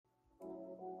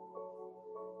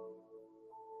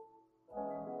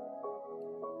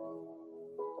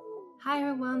Hi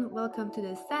everyone, welcome to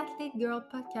the Satellite Girl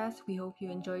podcast. We hope you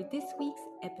enjoyed this week's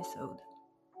episode.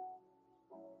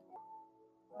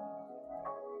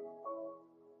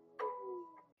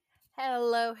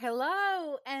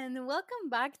 Hello, and welcome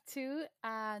back to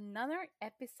another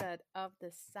episode of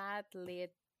the Sad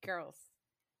Lit Girls.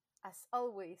 As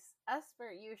always, as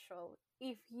per usual,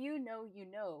 if you know, you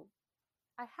know,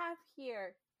 I have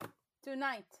here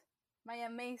tonight my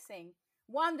amazing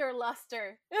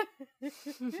wanderluster,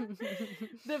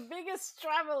 the biggest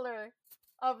traveler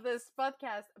of this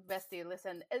podcast. Bestie,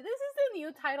 listen, this is the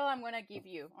new title I'm gonna give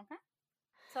you, okay?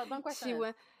 So don't question she it.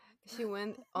 went she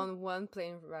went on one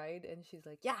plane ride and she's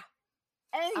like, "Yeah,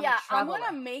 And I'm a yeah, traveler."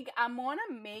 I'm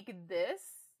gonna make this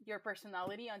your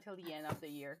personality until the end of the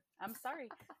year. I'm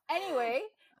sorry. Anyway,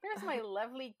 here's my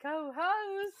lovely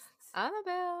co-host.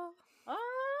 Annabelle.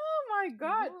 Oh my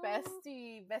god, Whoa.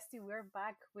 bestie, we're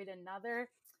back with another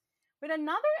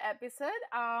episode.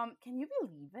 Can you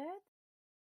believe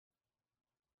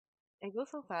It goes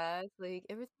so fast. Like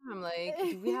every time I'm like,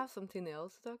 "Do we it? have something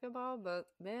else to talk about?" But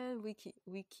man, we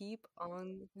keep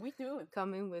on We do.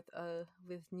 coming with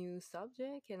new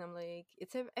subject, and I'm like,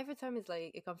 it's every time it's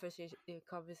like a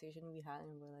conversation we had,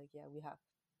 and we're like, yeah, we have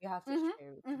to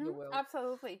share it to the world.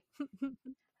 Absolutely.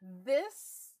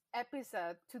 This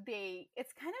episode today,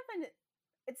 it's kind of an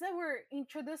it's that we're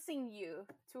introducing you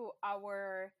to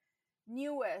our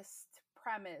newest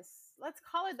premise. Let's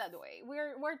call it that way.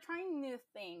 We're trying new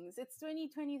things. It's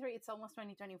 2023. It's almost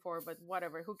 2024, but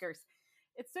whatever. Who cares?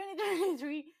 It's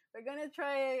 2023. We're gonna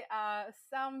try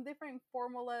some different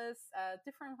formulas,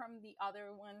 different from the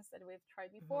other ones that we've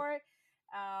tried Mhm. before.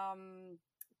 Um,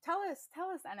 tell us,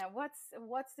 Anna.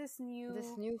 What's this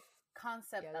This new new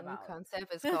concept Yeah, the new about?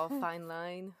 concept is called fine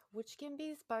line, which can be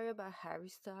inspired by Harry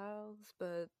Styles,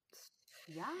 but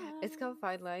it's called Yes.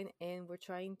 fine line, and we're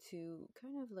trying to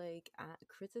kind of like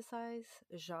criticize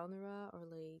genre or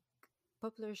like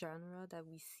popular genre that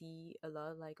we see a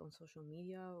lot like on social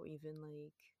media or even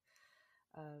like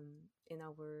in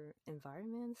our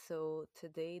environment. So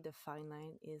today the fine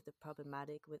line is the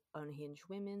problematic with unhinged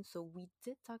women. So we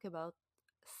did talk about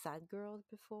sad girls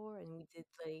before, and we did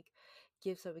like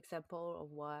give some example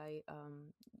of why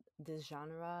this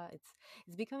genre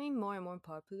it's becoming more and more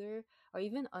popular. Or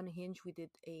even unhinged, we did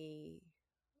a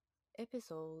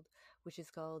episode which is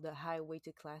called the highway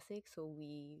to classic. So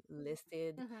we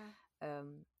listed Mm-hmm.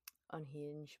 um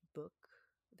unhinged book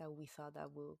that we thought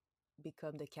that will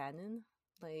become the canon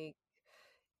like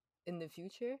in the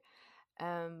future.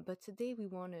 But today we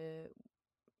want to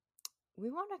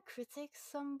critique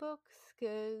some books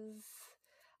because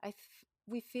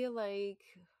we feel like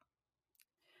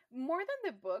More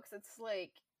than the books, it's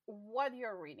like what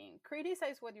you're reading.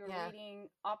 Criticize what you're yeah. reading,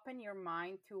 open your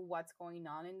mind to what's going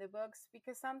on in the books,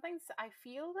 because sometimes I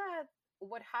feel that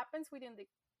what happens within the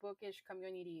bookish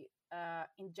community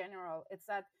in general, it's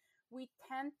that we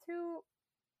tend to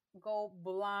go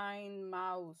blind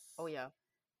mouse Oh yeah.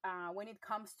 when it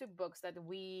comes to books that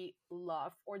we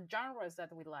love, or genres that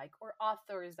we like, or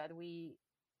authors that we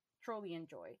truly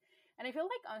enjoy. And I feel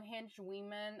like unhinged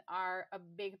women are a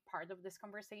big part of this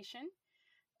conversation,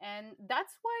 and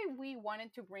that's why we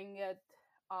wanted to bring it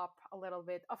up a little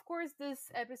bit. Of course, this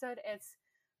episode is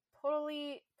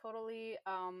totally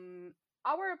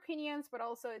our opinions, but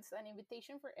also it's an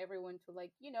invitation for everyone to,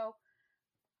 like,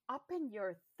 open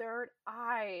your third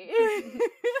eye.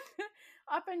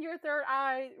 Open your third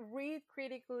eye, read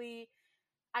critically,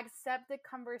 accept the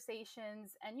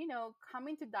conversations, and come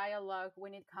into dialogue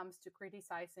when it comes to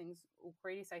criticizing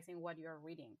what you're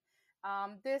reading.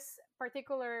 This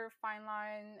particular fine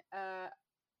line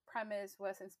premise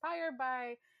was inspired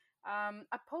by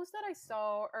a post that I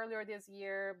saw earlier this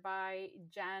year by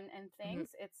Jan and Mhm. Things.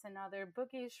 It's another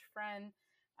bookish friend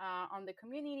on the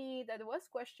community that was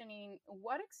questioning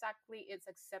what exactly is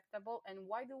acceptable and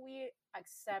why do we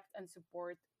accept and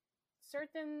support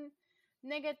certain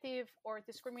negative or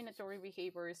discriminatory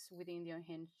behaviors within the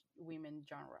unhinged women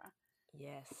genre.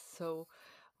 Yes. So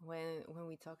when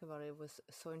we talk about it, it was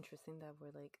so interesting that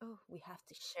we're like, oh, we have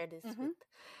to share this Hmm.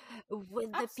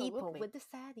 with the people, Absolutely. with the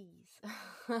saddies.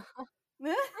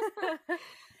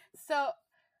 So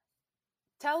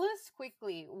tell us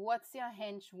quickly, what's the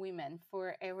unhinged women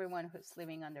for everyone who's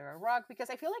living under a rock? Because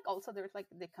I feel like also there's like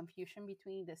the confusion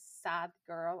between the sad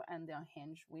girl and the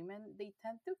unhinged women. They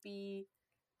tend to be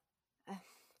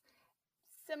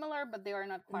similar, but they are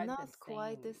not quite the Not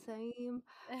quite the same. same.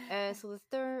 So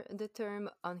the term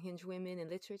unhinged women in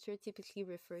literature typically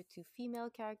refer to female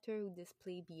characters who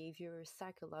display behavior or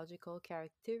psychological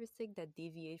characteristic that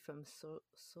deviate from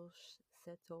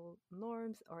societal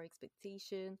norms or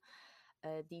expectation.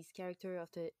 These characters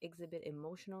often exhibit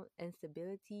emotional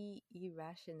instability,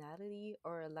 irrationality,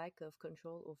 or a lack of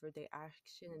control over their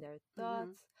action and their Hmm.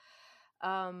 thoughts.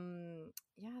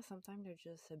 Yeah, sometimes they're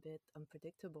just a bit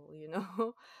unpredictable, you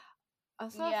know.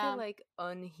 Also, I feel Yeah. like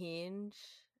Unhinged.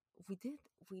 We did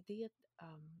we did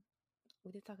um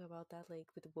we did talk about that, like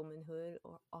with womanhood,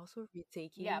 or also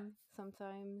Yep. retaking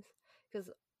sometimes, because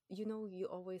you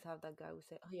always have that guy who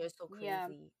say, "Oh, you're so Yeah.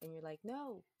 crazy," and you're like,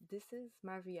 "No, this is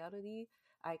my reality.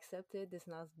 I accept it. This is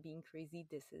not being crazy.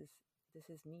 This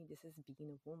is me. This is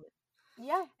being a woman."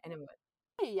 Yeah. Anyway,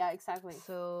 Yeah. Exactly.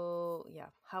 so yeah.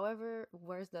 However,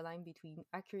 where's the line between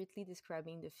accurately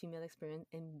describing the female experience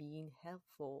and being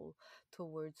helpful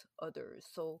towards others?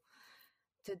 So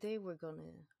today we're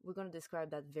gonna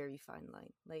describe that very fine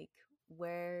line, like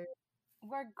where.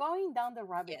 We're going down the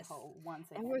rabbit Yes. hole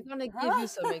once And we're again. gonna give you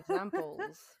some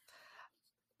examples.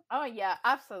 Oh yeah,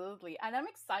 absolutely. And I'm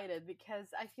excited because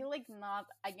I feel like not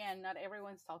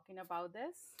everyone's talking about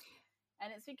this.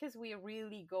 And it's because we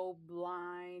really go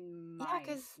blind Yeah, mice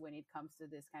because when it comes to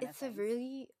this kind of it's a things.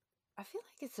 really, I feel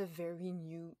like it's a very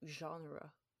new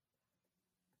genre.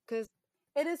 Because,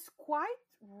 It is quite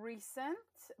recent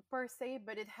per se,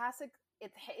 but it has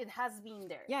been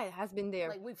there. yeah, it has been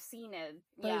there, Like we've seen it.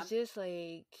 but Yeah. it's just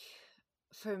like,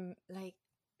 from, like,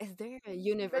 is there a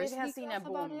But it university has seen class a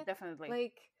about boom, it? definitely.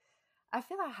 Like, I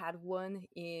feel I had one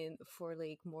in for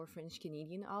like more French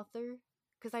Canadian author.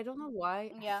 Because I don't know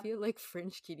why I Yeah. feel like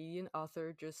French Canadian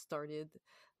author just started,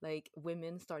 like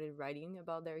women started writing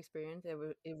about their experience.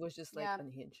 It was just like Yeah.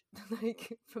 unhinged,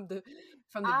 like from the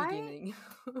I beginning.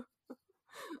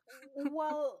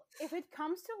 Well, if it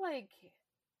comes to like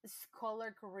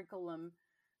scholar curriculum,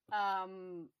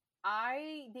 um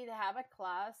I did have a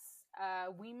class,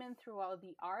 women throughout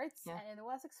the arts, Yeah, and it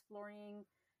was exploring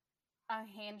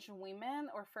unhinged women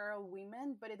or feral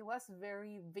women, but it was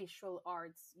very visual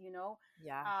arts,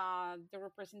 yeah. the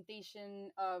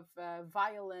representation of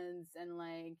violence and,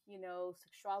 like,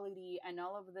 sexuality and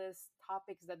all of these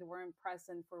topics that weren't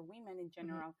present for women in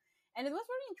Hmm. general. And it was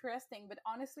very interesting, but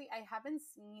honestly, I haven't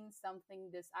seen something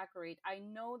this accurate. I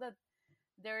know that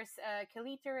there's a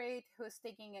Kaliterate who's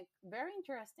taking a very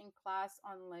interesting class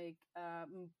on, like,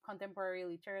 contemporary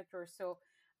literature. So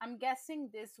I'm guessing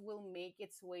this will make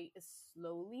its way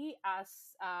slowly as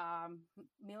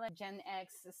Gen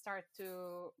X start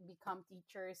to become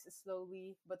teachers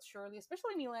slowly but surely,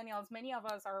 especially millennials. Many of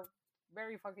us are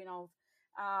very fucking old.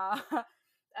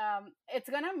 It's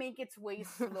gonna make its way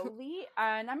slowly,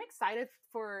 and I'm excited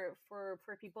for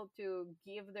people to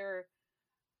give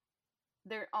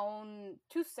their own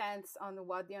 2 cents on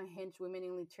what the unhinged women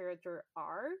in literature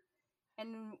are,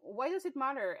 and why does it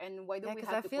matter, and why do Yeah, we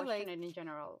because I have to feel question like it in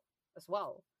general as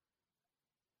well.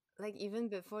 even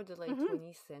before the like Hmm.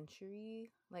 20th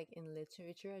century, like in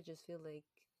literature, I just feel like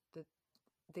the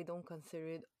they don't consider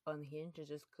it unhinged. They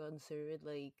just consider it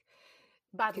like,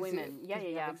 Bad because women, yeah, because yeah,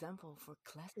 we have yeah. example for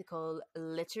classical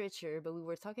literature, but we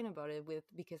were talking about it with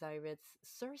because I read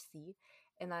Circe,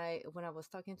 and I when I was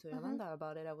talking to Hmm. Yolanda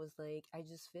about it, I was like, I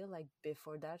just feel like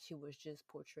before that she was just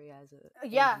portrayed as a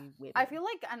Yeah, angry I women. feel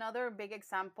like another big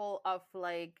example of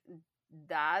like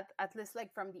that, at least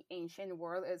like from the ancient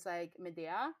world, is like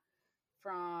Medea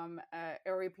from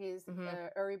Hmm.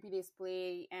 Euripides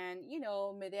play. And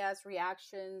Medea's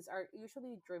reactions are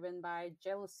usually driven by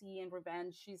jealousy and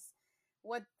revenge. She's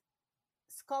what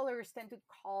scholars tend to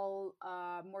call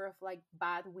more of like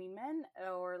bad women,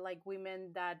 or like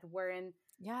women that weren't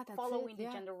Yeah, that's it. following the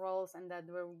Yeah, gender roles, and that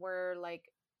were like,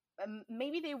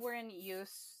 maybe they weren't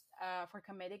used for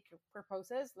comedic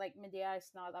purposes. Like Medea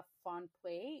is not a fun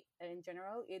play in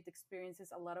general. It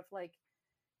experiences a lot of, like,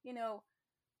 you know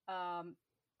um,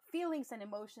 feelings and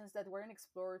emotions that weren't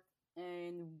explored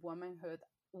in womanhood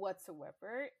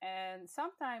whatsoever. And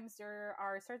sometimes there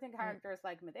are certain mm, characters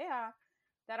like Medea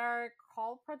that are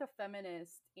called proto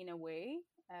feminist in a way,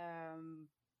 um,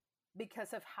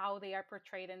 because of how they are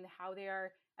portrayed and how they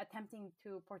are attempting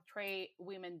to portray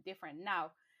women different.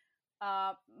 Now,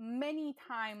 many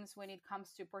times when it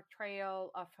comes to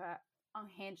portrayal of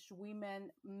unhinged women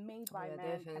made oh by yeah,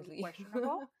 men can be definitely.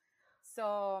 questionable.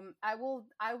 So I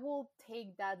will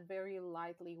take that very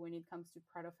lightly when it comes to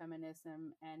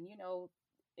proto-feminism. And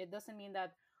it doesn't mean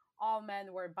that all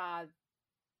men were bad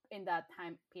in that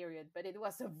time period, but it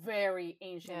was a very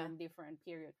ancient Yeah, and different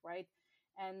period, right?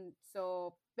 And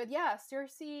so, but yeah,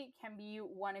 Circe can be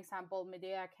one example.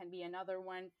 Medea can be another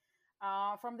one.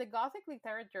 From the Gothic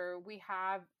literature, we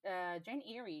have Jane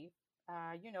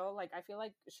Eyre. Like, I feel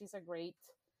like she's a great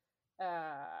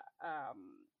uh,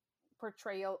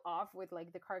 portrayal of, with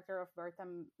like the character of Bertha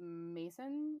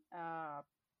Mason.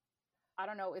 I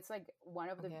don't know, it's like one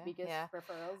of the Okay, biggest yeah.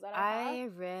 referrals that I have. I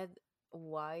read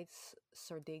White's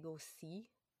Sordago Sea,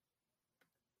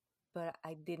 but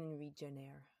I didn't read Jane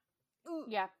Eyre. Ooh.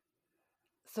 Yeah.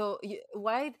 So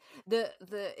White, the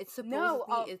it's No,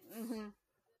 supposedly it's mhm.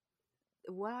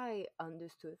 what I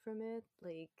understood from it.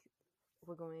 Like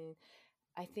we're going,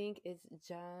 I think it's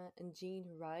Jean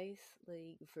Rice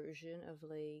like version of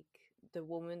like the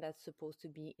woman that's supposed to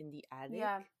be in the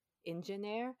attic Yeah. in Jane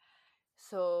Eyre.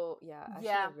 So yeah, I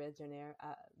should Yeah. have read Jane Eyre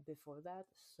before that.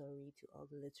 Sorry to all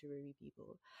the literary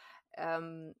people.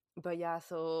 But yeah,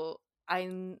 so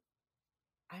I'm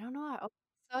I don't know. I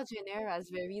always saw Jane Eyre as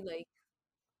very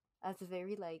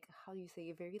like how do you say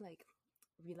it? Very like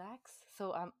relaxed.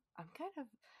 So I'm kind of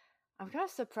I'm kind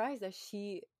of surprised that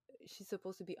she's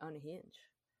supposed to be unhinged.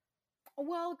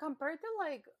 Well, compared to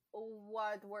like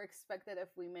what were expected of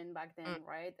women back Mm, then,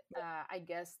 right? yeah. I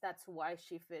guess that's why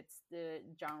she fits the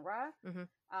genre. Mm-hmm.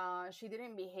 She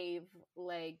didn't behave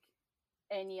like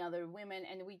any other women,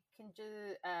 and we can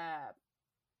just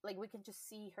like we can just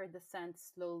see her descent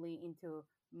slowly into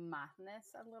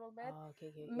madness a little bit. Oh, okay,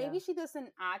 okay, yeah. Maybe she doesn't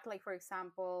act like, for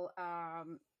example,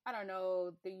 I don't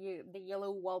know, the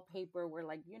yellow wallpaper where,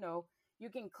 like, you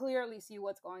can clearly see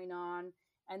what's going on,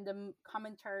 and the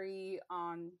commentary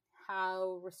on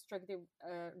how restrictive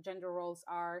gender roles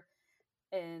are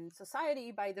in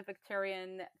society by the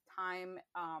Victorian time.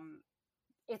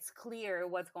 It's clear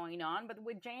what's going on, but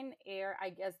with Jane Eyre, I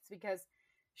guess it's because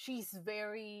she's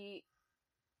very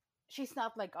she's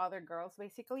not like other girls,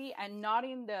 basically, and not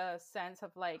in the sense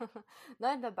of like,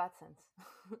 Not in the bad sense.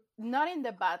 not in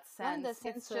the bad Not in the sense,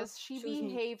 it's sense of just she choose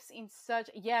me. behaves in such,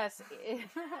 yes,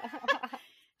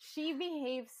 she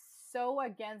behaves so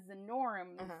against the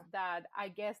norms Uh-huh. that I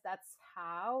guess that's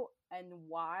how and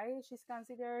why she's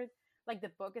considered, like, the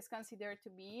book is considered to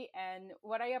be. And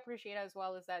what I appreciate as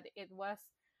well is that it was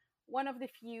one of the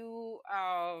few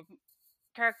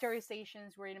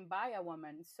characterizations written by a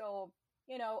woman. So,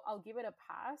 I'll give it a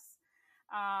pass.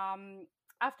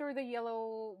 After the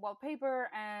yellow wallpaper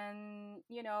and,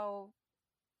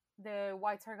 the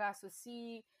white Sargasso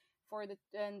Sea for the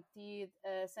 20th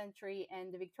century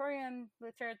and the Victorian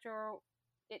literature,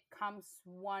 it comes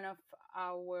one of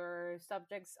our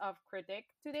subjects of critic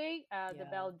today, The Yeah,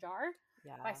 Bell Jar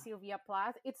by yeah. Sylvia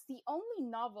Plath. It's the only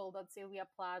novel that Sylvia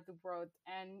Plath wrote,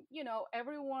 and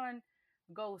everyone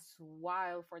goes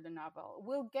wild for the novel.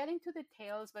 We'll get into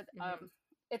details, but Mm-hmm.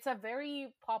 it's a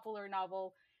very popular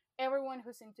novel. Everyone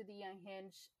who's into the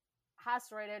Unhinged has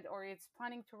read it or is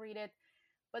planning to read it,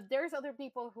 but there's other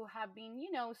people who have been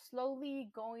slowly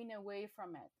going away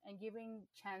from it and giving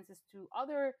chances to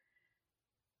other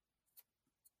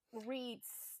reads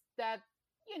that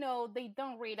they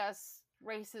don't read as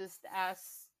racist as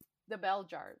the Bell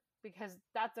Jar, because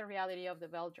that's the reality of the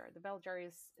Bell Jar. The Bell Jar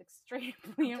is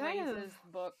I'm extremely kind of racist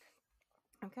book.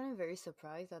 I'm kind of very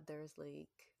surprised that there's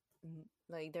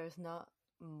like there's not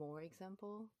more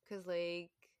example because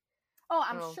like Oh,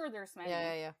 I I'm don't know. sure there's Yeah, many.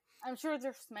 yeah, I'm sure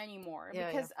there's many more,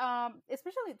 yeah, yeah, because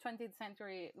especially 20th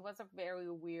century was a very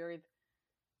weird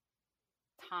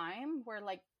time where,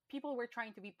 like, people were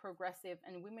trying to be progressive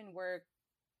and women were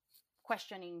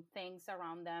questioning things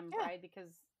around them, yeah. right?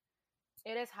 Because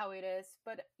it is how it is.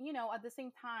 But at the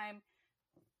same time,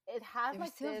 it has There's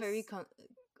like still this. very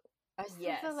I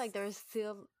still feel Yes. like there's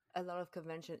still a lot of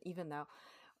convention even now.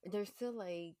 There's still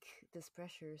like this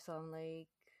pressure, so I'm like,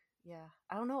 yeah,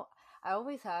 I don't know. I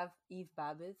always have Eve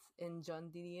Babbitts and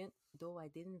John Didion, though I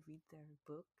didn't read their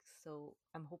book, so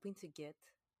I'm hoping to get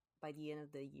by the end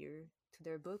of the year to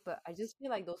their book. But I just feel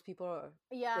like those people are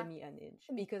Yeah. semi unhinged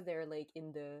because they're like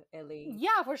in the LA.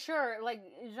 Yeah, for sure. Like,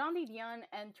 Jean Didion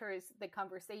enters the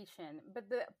conversation, but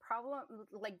the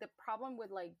problem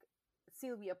with, like,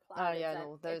 Sylvia Plath is Yeah, that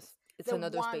no, it's it's the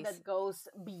another one space. that goes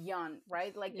beyond,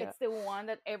 right? Like, Yeah. it's the one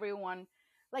that everyone,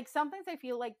 like, sometimes I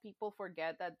feel like people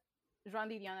forget that Jean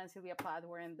Didion and Sylvia Plath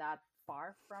weren't that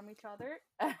far from each other.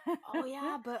 Oh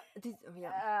yeah, but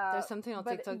yeah, uh, there's something on but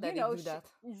TikTok that they do that.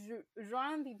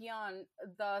 Jean Didion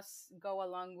does go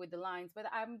along with the lines. But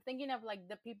I'm thinking of, like,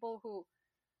 the people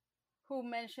who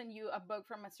mention you a book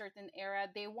from a certain era,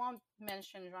 they won't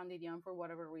mention Jean Didion for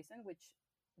whatever reason, which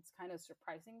it's kind of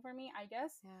surprising for me, I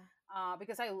guess, Yeah.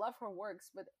 because I love her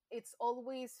works. But it's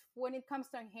always, when it comes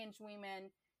to unhinged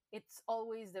women, it's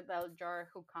always the bell jar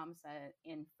who comes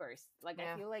in first. Like, I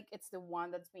Yeah. feel like it's the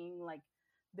one that's being, like,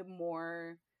 the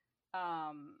more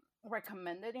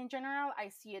recommended in general. I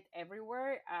see it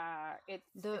everywhere. It's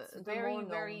The more very, known.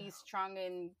 very strong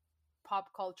in pop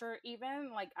culture.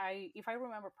 Even, like, if I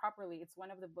remember properly, it's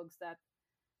one of the books that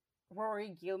Rory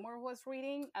Gilmore was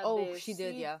reading at Oh, the she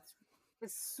did, sweet yeah.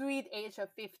 sweet age of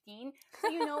 15.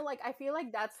 So like I feel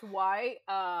like that's why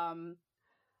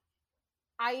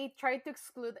I tried to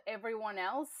exclude everyone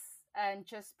else and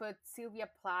just put Sylvia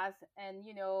Plath and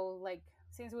like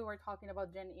since we were talking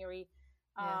about Jen Eyre,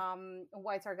 Yeah.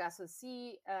 White Sargasso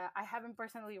Sea. I haven't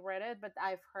personally read it, but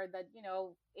I've heard that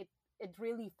it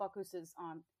really focuses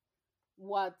on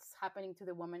what's happening to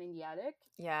the woman in the attic.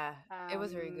 Yeah, it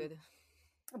was very Um, good.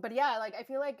 but yeah, like I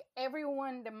feel like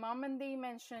everyone, the moment they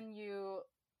mention you,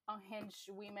 unhinged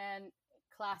women,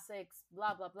 classics,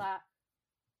 blah blah blah,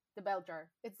 the bell jar.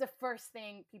 It's the first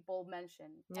thing people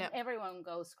mention, and Yeah. everyone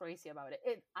goes crazy about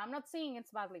it. I'm not saying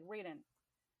it's badly written.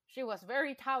 She was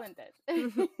very talented,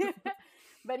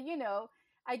 but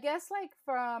I guess like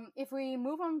from if we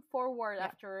move on forward Yeah.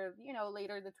 after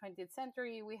later the 20th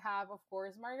century, we have of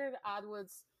course Margaret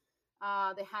Atwood's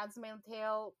The Handmaid's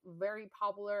Tale, very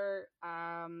popular.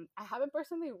 I haven't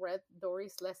personally read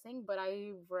Doris Lessing, but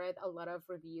I've read a lot of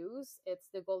reviews. It's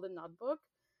The Golden Notebook,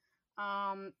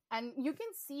 and you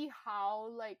can see how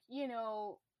like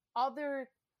other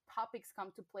topics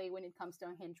come to play when it comes to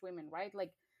unhinged women, right?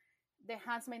 Like the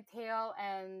Handmaid's Tale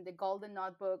and the Golden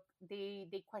Notebook, they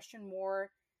question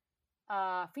more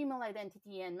female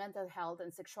identity and mental health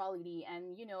and sexuality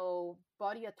and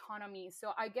body autonomy.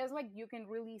 So I guess like you can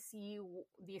really see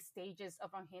the stages of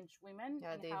unhinged women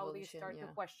Yeah, and the how they evolution, start to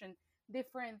yeah. question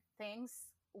different things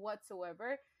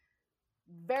whatsoever.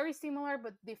 Very similar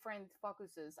but different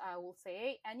focuses, I will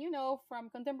say. And from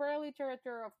contemporary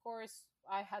literature, of course,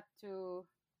 I had to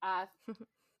add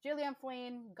Gillian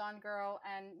Flynn, Gone Girl,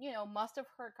 and most of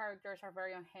her characters are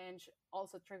very unhinged.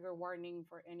 Also, trigger warning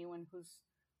for anyone who's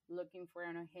looking for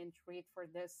an unhinged read for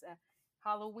this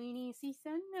Halloweeny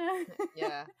season.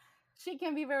 Yeah. She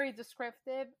can be very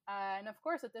descriptive, and of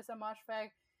course, Otessa Moshfegh.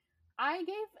 I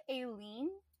gave a lean,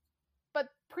 but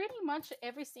pretty much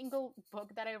every single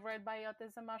book that I read by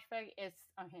Otessa Moshfegh is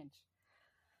unhinged.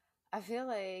 I feel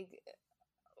like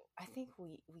I think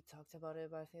we talked about it,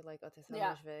 but I feel like Otessa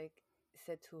Yeah. Moshfegh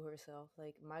said to herself,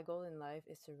 like, my goal in life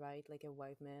is to write like a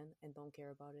white man and don't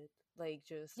care about it. Like,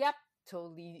 just Yep.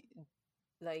 totally,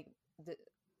 like, the,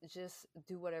 just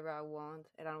do whatever I want,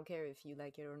 and I don't care if you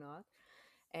like it or not.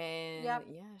 And Yep.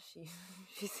 yeah, she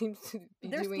she seems to be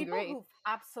There's doing people great. who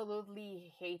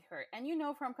absolutely hate her, and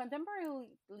from contemporary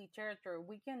literature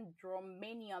we can draw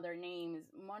many other names.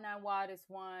 Mona Awad is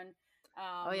one.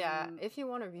 Oh yeah, um if you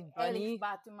want to read Elif Bunny,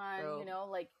 Batuman, bro.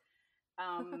 like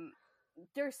um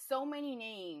there's so many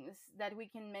names that we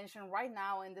can mention right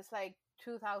now in this like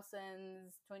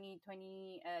 2000s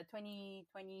 2020s Yeah,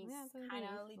 kind 2020s.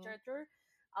 of Yeah. literature.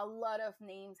 A lot of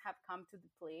names have come to the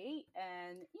play,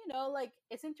 and like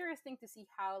it's interesting to see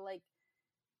how like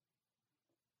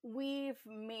we've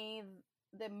made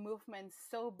the movement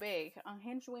so big.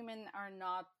 Unhinged women are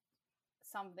not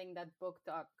something that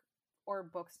BookTok or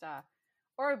Booksta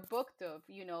or BookTube,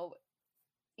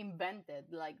 invented.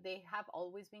 Like they have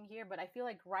always been here, but I feel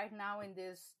like right now in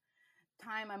this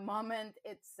time and moment,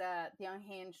 it's the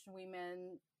unhinged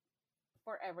women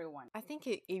for everyone. I think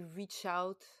it reach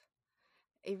out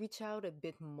a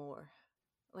bit more.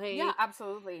 Yeah, Like,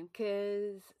 absolutely.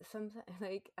 cause sometimes,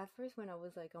 like at first when I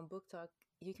was like on Book Talk,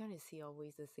 you kind of see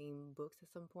always the same books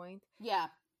at some point, Yeah,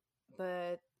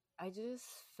 but I just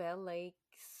felt like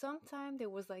sometimes there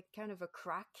was like kind of a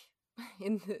crack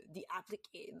in the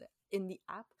in the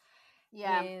app,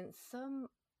 yeah, and some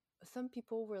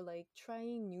people were like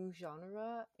trying new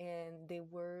genre, and they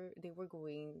were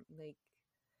going like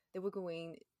they were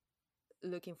going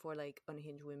looking for like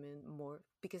unhinged women more,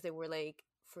 because they were like,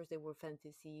 first they were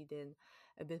fantasy, then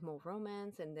a bit more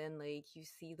romance, and then like you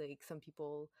see like some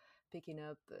people picking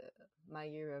up My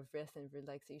Year of Rest and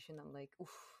Relaxation. I'm like, oof,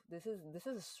 this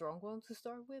is a strong one to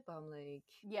start with, but I'm like,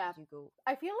 yeah. you go,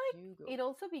 I feel you like go. it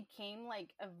also became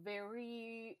like a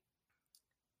very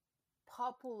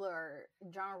popular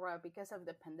genre because of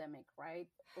the pandemic, right?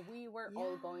 We were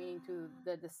all going Yeah. into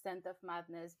the descent of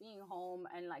madness, being home,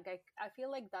 and like I feel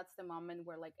like that's the moment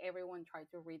where like everyone tried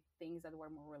to read things that were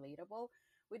more relatable.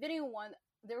 We didn't want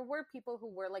There were people who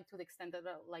were like to the extent that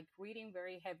like reading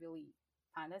very heavily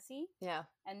fantasy, Yeah.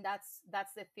 and that's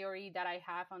the theory that I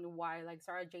have on why like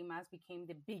Sarah J Maas became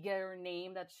the bigger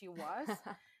name that she was.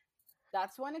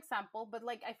 That's one example, but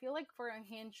like I feel like for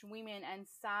unhinged women and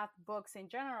sad books in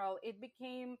general, it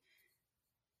became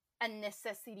a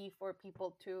necessity for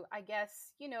people to, I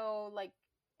guess, like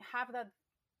have that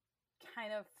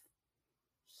kind of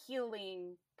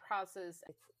healing process.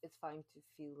 It's fine to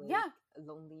feel like Yeah,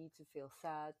 lonely, to feel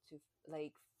sad, to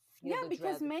like feel yeah, the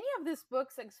because dread. many of these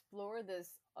books explore this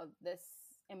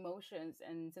emotions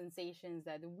and sensations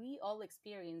that we all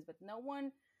experience, but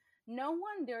no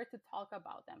one there to talk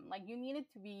about them. Like you needed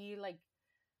to be like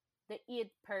the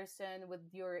it person with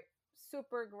your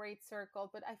super great circle.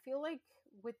 But I feel like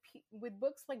with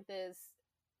books like this,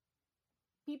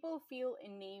 people feel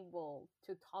enabled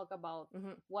to talk about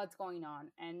Hmm. what's going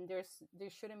on, and there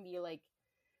shouldn't be like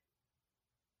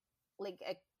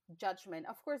a judgment.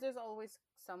 Of course, there's always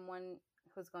someone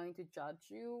who's going to judge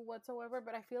you whatsoever,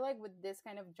 but I feel like with this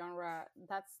kind of genre,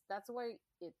 that's why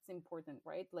it's important,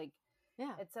 right? Like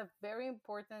Yeah. it's a very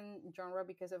important genre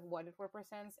because of what it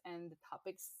represents and the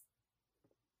topics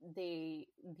the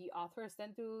authors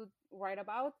tend to write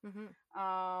about. Hmm.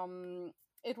 um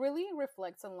it really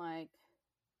reflects on like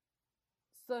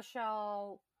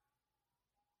social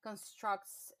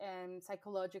constructs and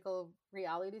psychological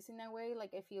realities in a way.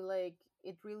 Like I feel like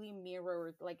it really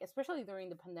mirrored, like especially during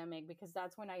the pandemic, because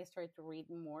that's when I started to read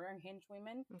more Unhinged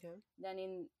Women Okay. than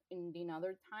in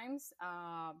other times.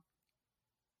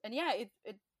 And yeah,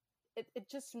 it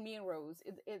just mirrors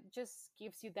it just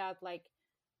gives you that like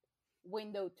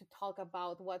window to talk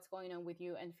about what's going on with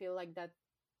you and feel like that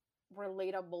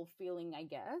relatable feeling, I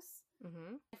guess.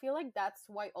 Hmm. I feel like that's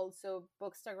why also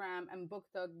Bookstagram and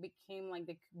BookTok became like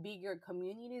the bigger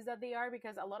communities that they are,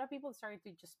 because a lot of people started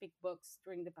to just pick books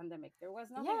during the pandemic. There was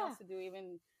nothing else Yeah. to do,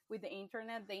 even with the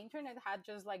internet. The internet had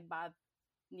just like bad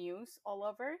news all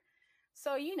over.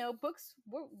 So you know, books.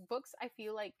 I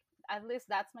feel like, at least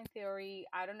that's my theory.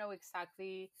 I don't know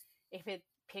exactly if it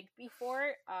picked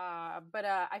before, but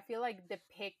I feel like the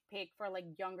pick for like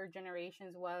younger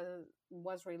generations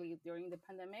was really during the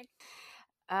pandemic.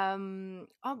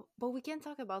 But we can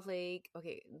talk about like,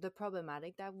 okay, the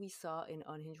problematic that we saw in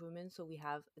Unhinged Women. So we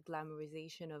have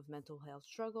glamorization of mental health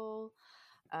struggle.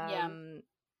 Yeah, Um,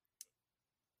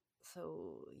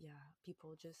 so yeah,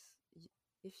 people just,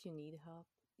 if you need help,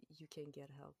 you can get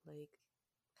help. Like,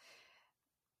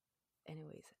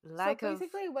 anyways, so lack of,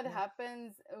 basically yeah,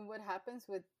 what happens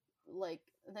with like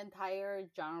the entire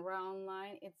genre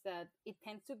online, it's that it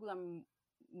tends to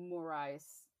glamorize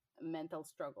mental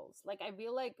struggles. Like I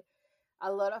feel like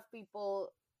a lot of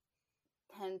people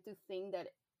tend to think that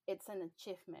it's an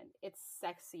achievement, it's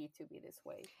sexy to be this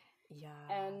way. yeah.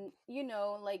 And you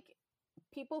know, like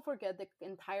people forget the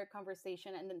entire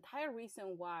conversation and the entire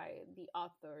reason why the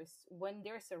authors, when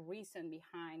there's a reason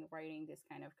behind writing this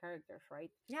kind of characters,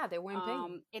 right? Yeah, they were in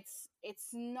pain. It's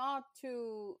not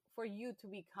to for you to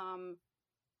become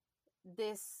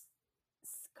this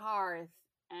scarred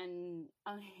and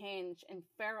unhinged and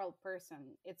feral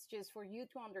person. It's just for you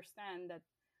to understand that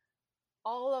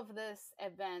all of these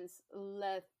events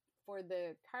led for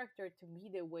the character to be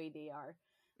the way they are.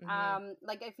 Mm-hmm.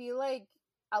 Like I feel like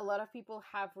a lot of people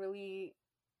have really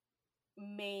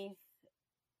made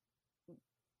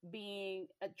being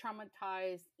a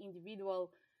traumatized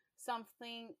individual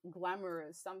something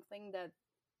glamorous, something that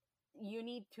you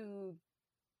need to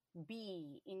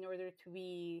be in order to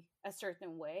be a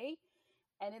certain way.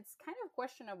 And it's kind of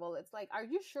questionable. It's like, are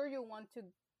you sure you want to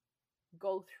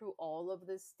go through all of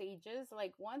these stages?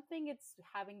 Like, one thing, it's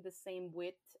having the same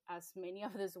wit as many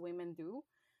of these women do,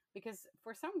 because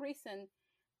for some reason,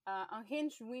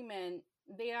 unhinged women,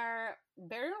 they are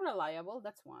very unreliable.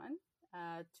 That's one.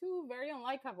 Two, very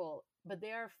unlikable, but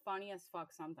they are funny as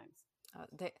fuck sometimes.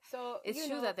 They, So it's you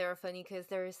true know, that they're funny because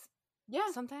there's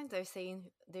yeah, sometimes they're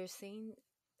saying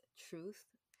truth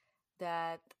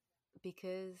that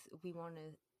because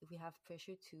we have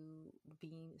pressure to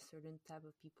being a certain type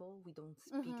of people, we don't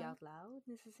speak mm-hmm, out loud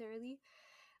necessarily.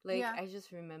 Like yeah, I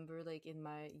just remember like in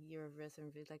my year of rest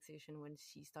and relaxation when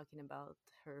she's talking about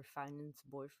her finance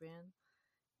boyfriend,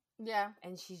 yeah,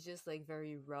 and she's just like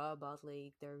very raw about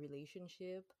like their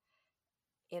relationship,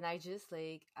 and I just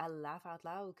like I laugh out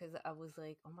loud because I was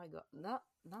like, oh my god, not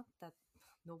that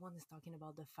no one is talking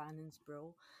about the finance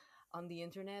bro on the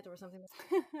internet or something.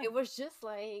 It was just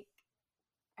like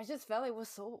I just felt it was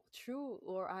so true,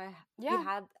 or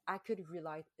yeah, I could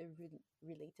relate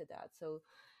to that. So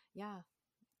yeah,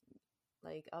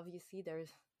 like obviously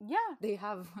yeah, they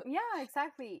have yeah,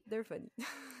 exactly. they're funny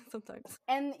sometimes.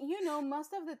 And you know,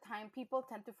 most of the time people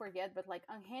tend to forget, but like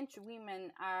unhinged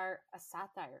women are a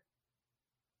satire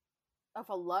of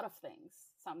a lot of things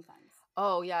sometimes.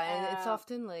 Oh yeah, and it's Uh,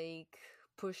 often like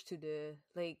pushed to the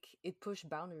like it pushed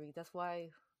boundary. That's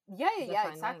why yeah, yeah, it's a yeah,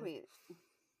 fine line. exactly.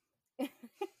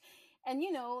 And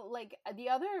you know, like the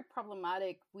other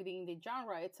problematic within the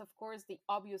genre, it's of course the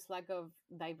obvious lack of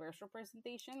diverse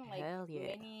representation. Like Hell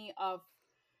yeah.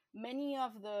 many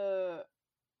of the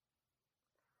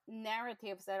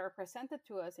narratives that are presented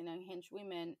to us in Unhinged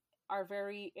Women are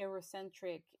very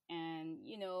Eurocentric and,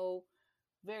 you know,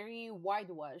 very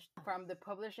whitewashed, from the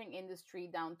publishing industry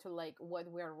down to like what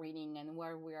we're reading and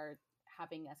where we are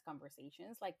having as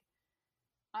conversations. Like,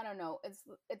 I don't know,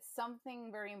 it's something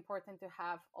very important to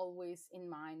have always in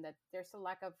mind, that there's a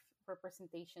lack of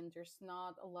representation. There's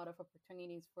not a lot of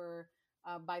opportunities for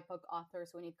BIPOC authors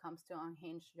when it comes to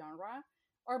unhinged genre,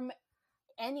 or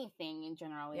anything in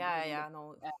general Yeah, within the yeah,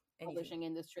 no, uh, anything. publishing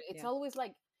industry. It's Yeah. always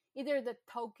like either the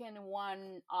token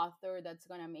one author that's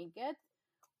gonna make it,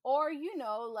 or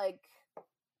like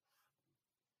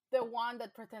the one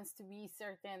that pretends to be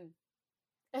certain.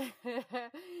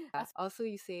 As Also,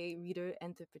 you say reader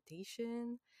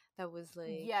interpretation. That was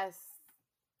like, yes.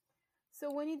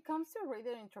 So when it comes to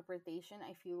reader interpretation,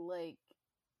 I feel like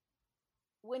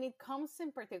when it comes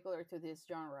in particular to this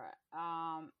genre,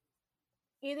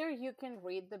 either you can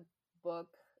read the book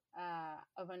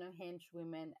of an unhinged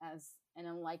woman as an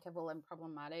unlikable and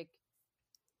problematic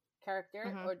character,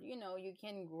 mm-hmm, or you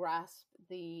can grasp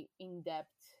the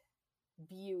in-depth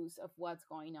views of what's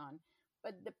going on.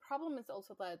 But the problem is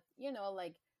also that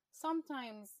like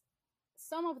sometimes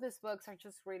some of these books are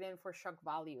just written for shock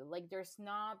value. Like there's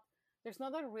not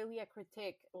a really a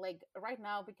critique like right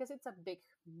now, because it's a big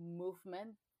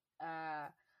movement. uh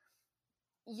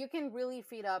you can really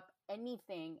feed up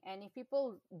anything, and if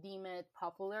people deem it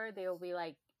popular, they'll be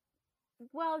like,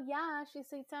 well, yeah, she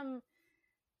said some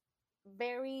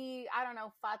very, I don't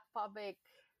know, fat public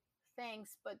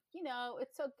things, but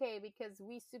it's okay because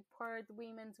we support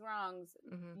women's wrongs.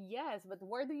 mm-hmm, Yes, but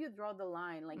where do you draw the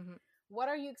line? Like, mm-hmm. what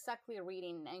are you exactly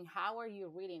reading and how are you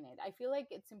reading it? I feel like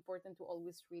it's important to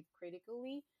always read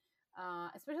critically,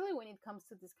 especially when it comes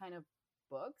to this kind of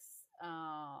books,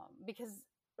 because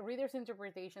readers'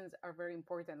 interpretations are very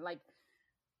important. Like,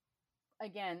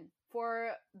 again,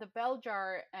 for the bell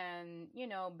jar and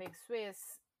big Swiss,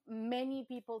 many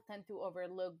people tend to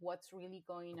overlook what's really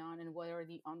going on and what are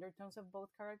the undertones of both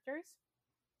characters.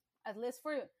 At least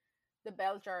for the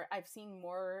bell jar, I've seen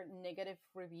more negative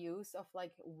reviews of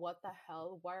like, what the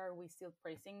hell, why are we still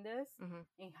praising this, Mm-hmm.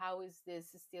 and how is this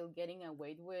still getting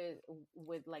away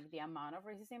with like the amount of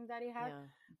racism that it had. Yeah.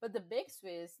 But the big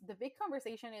Swiss, the big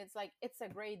conversation is like, it's a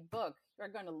great book, you're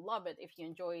gonna love it if you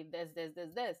enjoy this.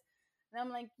 And I'm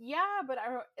like, yeah, but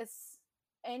is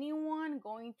anyone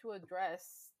going to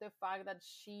address the fact that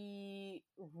she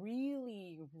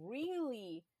really,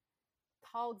 really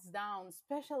talks down,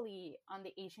 especially on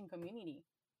the Asian community?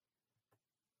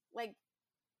 Like,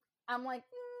 I'm like,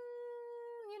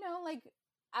 like,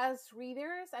 as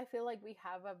readers, I feel like we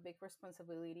have a big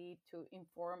responsibility to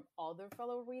inform other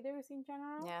fellow readers in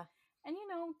general. Yeah. And,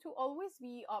 to always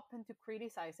be open to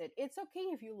criticize it. It's okay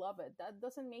if you love it. That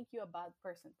doesn't make you a bad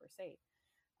person per se.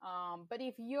 But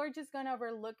if you're just gonna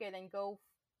overlook it and go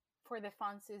for the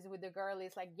fancies with the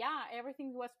girlies, like, yeah,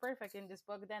 everything was perfect in this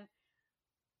book, then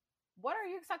what are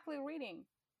you exactly reading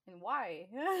and why?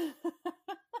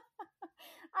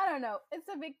 I don't know. It's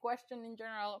a big question in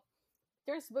general.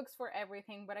 There's books for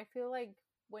everything, but I feel like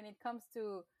when it comes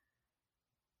to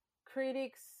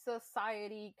critics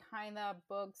society kind of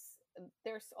books,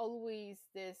 there's always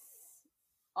this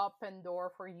open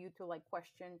door for you to like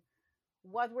question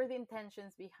what were the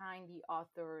intentions behind the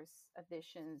author's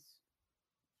additions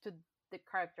to the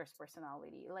character's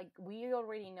personality. Like, we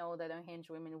already know that unhinged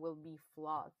women will be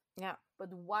flawed, Yeah.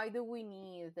 but why do we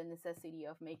need the necessity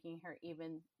of making her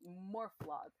even more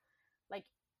flawed? Like,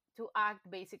 to act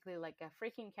basically like a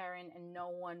freaking Karen and no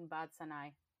one bats an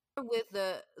eye. With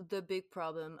the big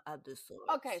problem at the source,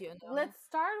 Okay, you know? let's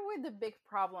start with the big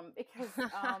problem, because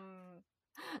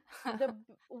the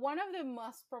one of the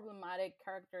most problematic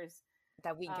characters,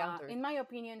 That we encountered. in my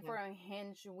opinion, Yeah. for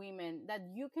unhinged women that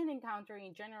you can encounter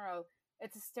in general,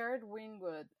 it's Stirred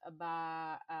Winwood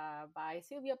by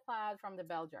Sylvia Plath from the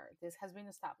Bell Jar. This has been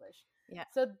established. Yeah.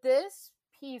 So this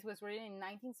piece was written in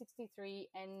 1963,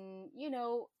 and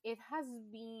it has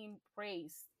been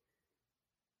praised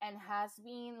and has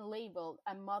been labeled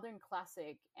a modern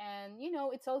classic. And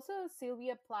it's also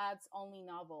Sylvia Plath's only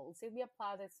novel. Sylvia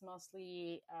Plath is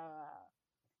mostly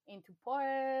into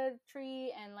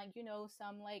poetry and like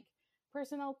some like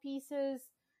personal pieces.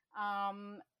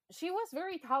 um she was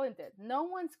very talented, no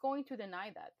one's going to deny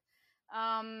that.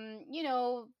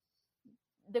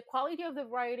 The quality of the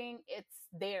writing, it's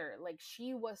there. Like,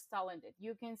 she was talented.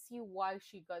 You can see why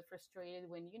she got frustrated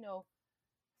when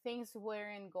things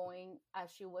weren't going as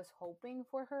she was hoping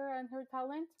for her and her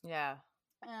talent. Yeah.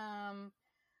 um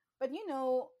but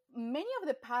many of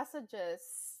the passages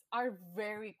are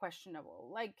very questionable.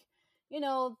 Like, you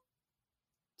know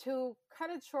to cut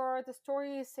it short, the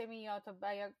story is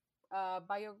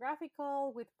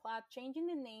biographical, with plot changing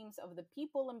the names of the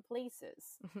people and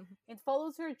places. It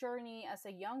follows her journey as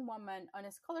a young woman on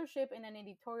a scholarship in an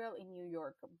editorial in New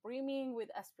York, brimming with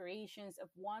aspirations of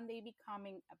one day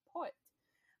becoming a poet.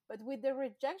 But with the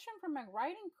rejection from a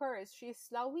writing curse, she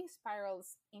slowly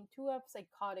spirals into a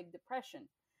psychotic depression.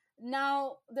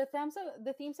 Now, the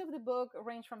themes of the book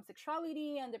range from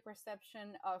sexuality and the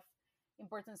perception of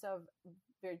importance of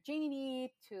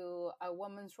virginity to a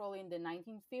woman's role in the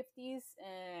 1950s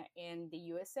in the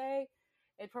USA.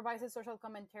 It provides a social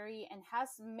commentary and has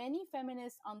many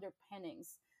feminist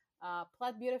underpinnings.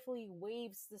 Platt beautifully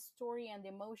waves the story and the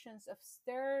emotions of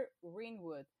Esther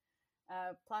Ringwood,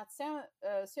 Platt's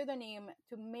pseudonym,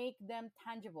 to make them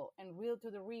tangible and real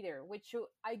to the reader, which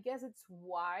I guess it's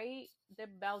why the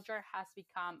bell jar has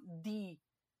become the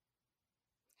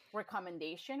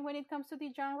recommendation when it comes to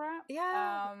the genre.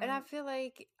 Yeah, and I Um, feel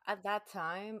like at that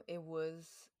time it was,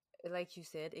 like you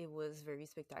said, it was very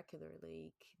spectacular.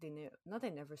 Like they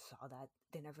never saw that.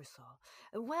 They never saw.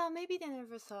 Well, maybe they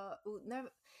never saw. Never,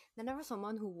 they never saw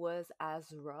someone who was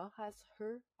as raw as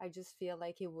her. I just feel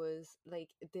like it was like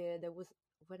there was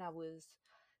when I was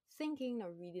thinking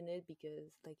or reading it,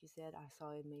 because like you said, I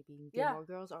saw it maybe in yeah, Gilmore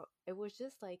Girls, or it was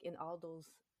just like in all those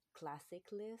classic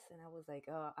lists, and I was like,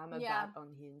 oh, I'm a yeah, bad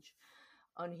unhinged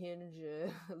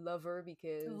lover,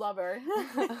 because lover.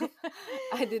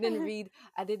 I didn't read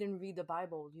I didn't read the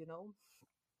Bible, you know.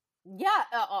 Yeah,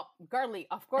 girly,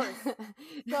 of course.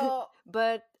 So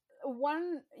but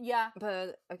yeah,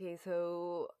 okay,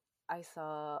 so I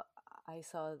saw I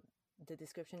saw the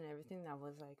description and everything, and I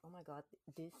was like, oh my god,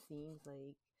 this seems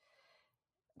like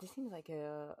this seems like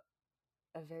a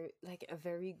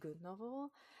very good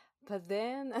novel. But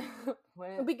then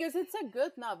when because it's a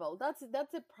good novel. That's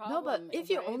a no, but problem, if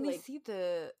you right? only Like, see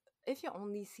the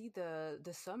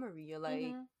summary, you're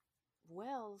like, hmm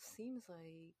well, seems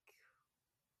like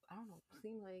I don't know,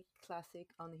 seem like classic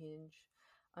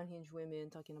unhinged women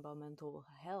talking about mental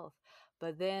health.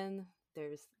 But then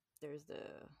there's the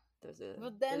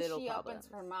but the then little she opens problems.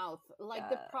 her mouth. Like,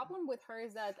 the Yeah. problem with her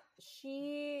is that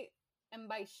she, and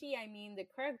by she I mean the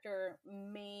character,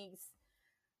 makes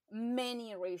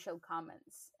many racial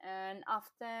comments, and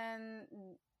often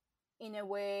in a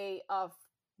way of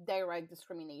direct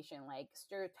discrimination. Like,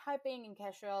 stereotyping and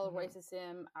casual Hmm.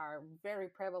 racism are very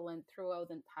prevalent throughout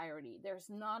the entirety. There's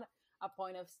not a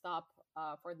point of stop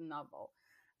for the novel.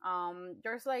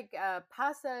 There's like a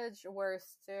passage where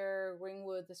Sir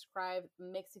Ringwood described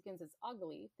Mexicans as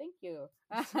ugly. Thank you.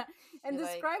 And You're like,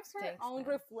 describes her thanks, own man.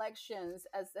 reflections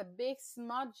as a big,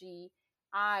 smudgy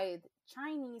eyed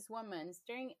Chinese woman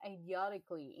staring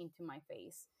idiotically into my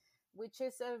face, which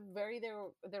is a very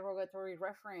derogatory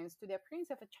reference to the appearance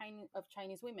of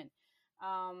Chinese women.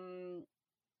 Um,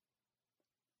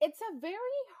 it's a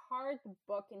very hard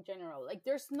book in general. Like,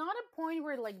 there's not a point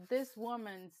where like this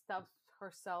woman stops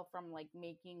herself from like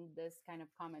making this kind of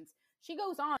comments. She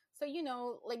goes on. So,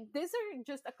 like, these are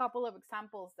just a couple of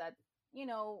examples that you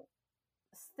know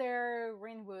Esther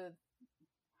Ringwood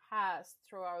has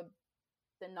throughout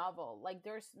the novel. Like,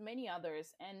 there's many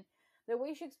others, and the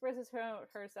way she expresses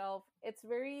herself, it's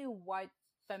very white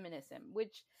feminism,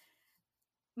 which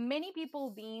many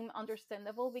people deem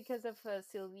understandable because of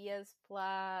Sylvia's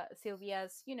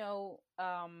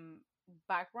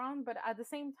background. But at the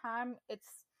same time, it's,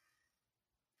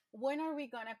 when are we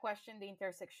gonna question the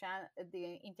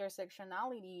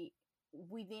intersectionality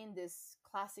within this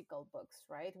classical books,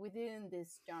 right? Within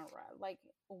this genre, like,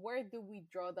 where do we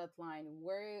draw that line?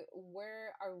 Where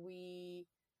are we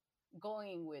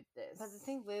going with this, But the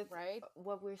thing with right?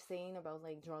 what we're saying about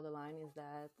like draw the line is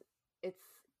that it's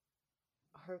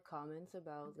her comments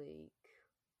about like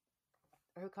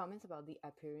her comments about the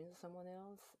appearance of someone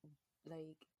else,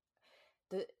 like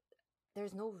the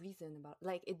there's no reason about,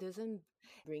 like, it doesn't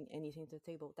bring anything to the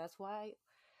table. That's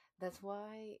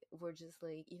why we're just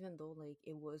like, even though like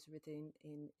it was written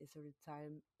in a certain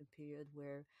time period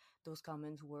where those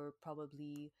comments were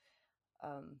probably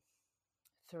um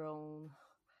thrown,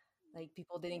 like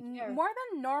people didn't care. More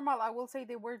than normal, I will say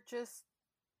they were just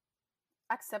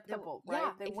acceptable, Yeah,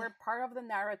 right? They were part of the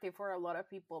narrative for a lot of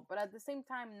people. But at the same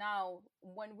time, now,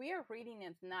 when we are reading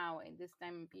it now in this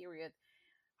time period,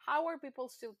 how are people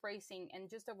still praising and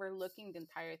just overlooking the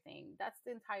entire thing? That's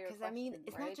the entire because I mean, question,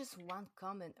 it's not right? just one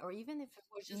comment, or even if it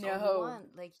was just only No, one,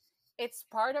 like, it's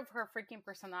part of her freaking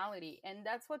personality, and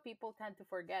that's what people tend to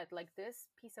forget. Like, this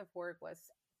piece of work was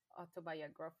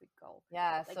autobiographical.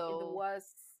 yeah, Like, it so was,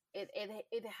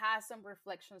 it has some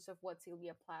reflections of what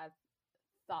Sylvia Plath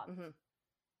thought mhm,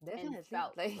 and definitely,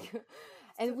 felt. like, So,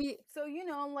 and we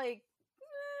like,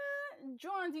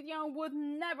 Joan Didion would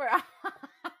never.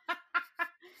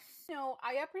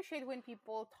 I appreciate when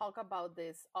people talk about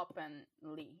this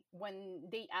openly, when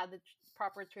they add the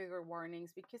proper trigger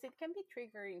warnings, because it can be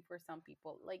triggering for some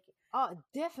people. Like, oh,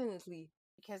 definitely.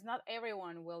 because not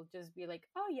everyone will just be like,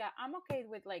 oh yeah, I'm okay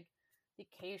with like the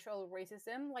casual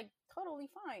racism, like totally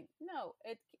fine. No,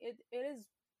 it is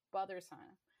bothersome.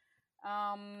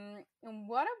 And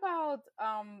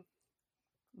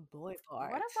Boy what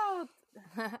part. about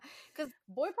Because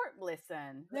boy part?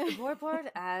 Listen. boy part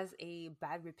has a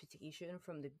bad reputation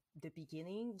from the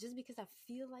beginning, just because I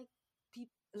feel like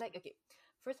people, like, okay,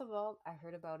 first of all, I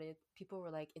heard about it, people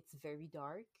were like it's very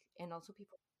dark, and also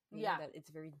people saying Yeah. that it's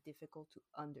very difficult to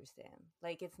understand,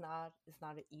 like it's not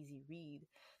an easy read.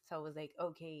 So I was like,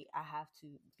 okay, I have to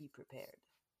be prepared,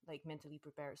 like mentally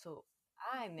prepared. So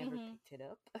I never Hmm. picked it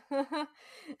up.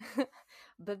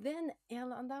 But then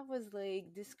Yolanda was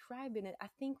like describing it. I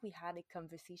think we had a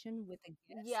conversation with a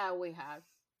guest. Yeah, we have.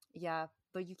 Yeah,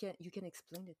 but you can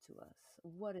explain it to us.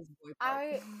 What is boy part?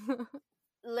 I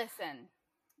listen.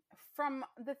 From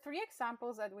the three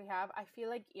examples that we have, I feel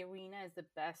like Irina is the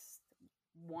best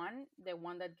one, the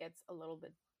one that gets a little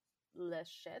bit less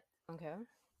shit. Okay.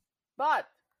 But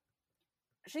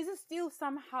she's still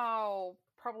somehow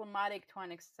problematic to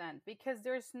an extent because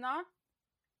there's not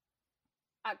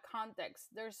a context.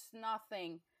 There's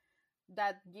nothing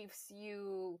that gives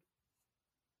you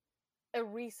a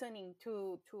reasoning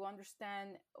to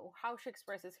understand how she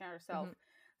expresses herself. Hmm.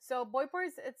 So, Boy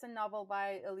Boys, it's a novel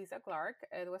by Elisa Clark.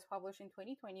 It was published in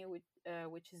 2020,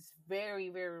 which is very,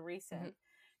 very Hmm. recent.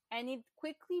 And it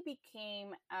quickly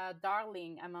became a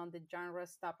darling among the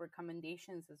genre's top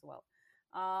recommendations as well.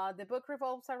 The book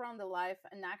revolves around the life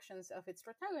and actions of its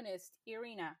protagonist,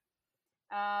 Irina.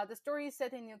 The story is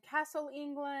set in Newcastle,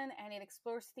 England, and it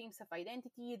explores themes of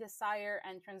identity, desire,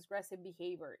 and transgressive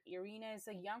behavior. Irina is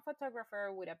a young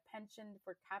photographer with a penchant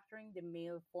for capturing the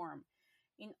male form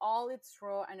in all its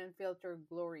raw and unfiltered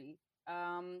glory.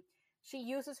 Um, she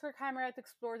uses her camera to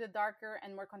explore the darker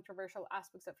and more controversial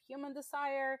aspects of human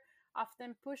desire,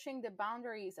 often pushing the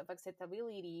boundaries of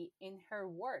acceptability in her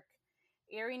work.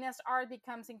 Irina's art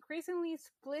becomes increasingly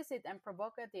explicit and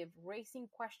provocative, raising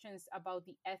questions about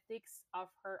the ethics of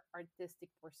her artistic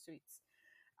pursuits.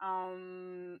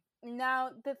 Now,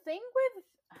 the thing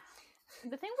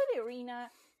with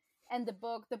Irina and the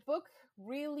book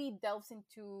really delves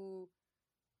into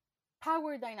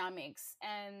power dynamics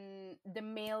and the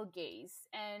male gaze.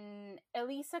 And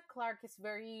Elisa Clark is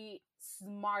very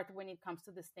smart when it comes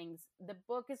to these things. The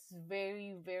book is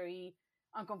very, very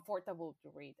uncomfortable to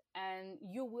read, and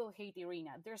you will hate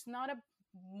Irina. There's not a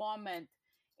moment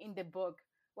in the book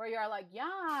where you're like,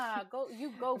 yeah, go,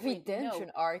 you go for it. No,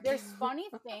 Redemption arc. there's funny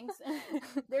things.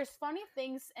 There's funny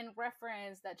things and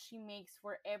reference that she makes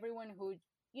for everyone who,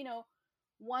 you know,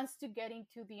 wants to get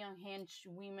into the unhinged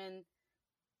women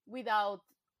without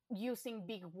using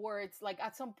big words. Like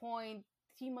at some point,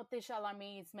 Timothée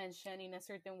Chalamet is mentioned in a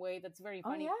certain way that's very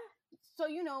Oh funny. yeah, So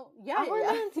you know, yeah, our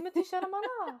yeah, man Timothée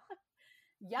Chalamet.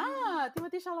 yeah, yeah,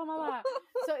 Timothée Chalamet.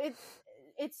 So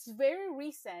it's very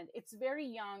recent, it's very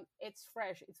young, it's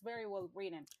fresh, it's very well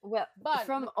written. Well, But the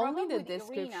from only problem the with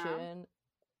Irina, description,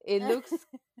 it looks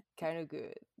kind of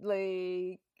good.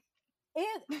 Like,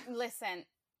 it listen,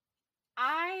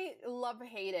 I love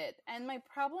hate it, and my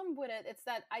problem with it is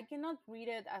that I cannot read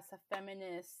it as a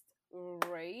feminist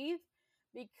read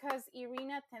because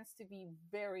Irina tends to be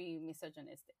very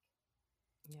misogynistic.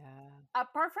 yeah.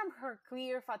 Apart from her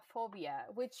clear fat phobia,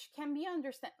 which can be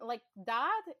understand like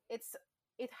that,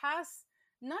 it has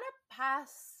not a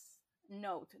pass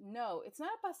note. No, it's not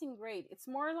a passing grade. It's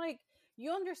more like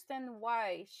you understand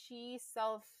why she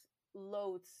self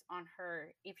loads on her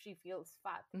if she feels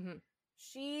fat. Hmm.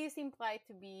 She's implied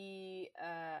to be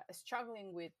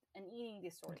struggling with an eating Okay.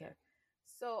 disorder.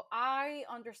 So I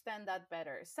understand that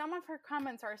better. Some of her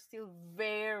comments are still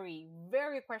very,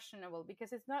 very questionable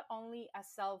because it's not only a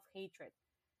self hatred.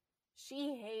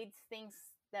 She hates things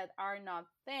that are not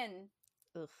thin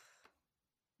Ugh.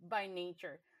 by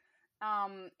nature.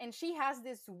 And she has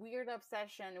this weird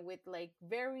obsession with like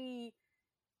very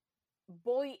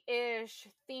boyish,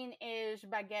 thin-ish,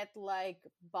 baguette-like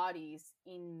bodies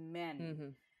in men. Hmm.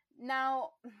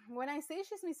 Now, when I say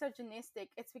she's misogynistic,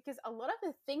 it's because a lot of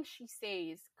the things she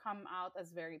says come out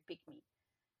as very pick me.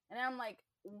 And I'm like,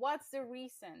 what's the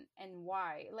reason and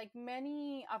why? Like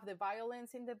many of the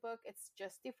violence in the book, it's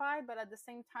justified, but at the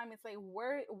same time, it's like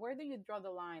where do you draw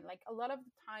the line? Like a lot of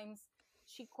the times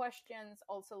she questions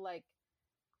also like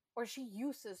or she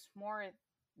uses more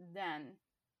than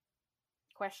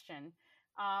question.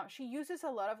 She uses a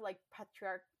lot of like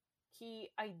patriarchy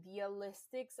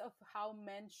idealistics of how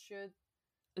men should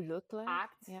Look like?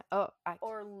 act Yeah. Oh, act.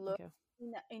 or look Okay.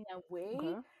 in a way.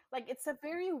 Okay. Like it's a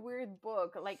very weird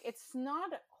book. Like it's not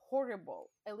horrible.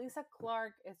 Elisa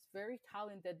Clark is very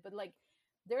talented, but like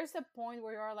there's a point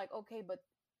where you're like, okay, but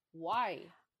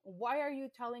Why are you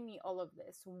telling me all of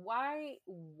this? Why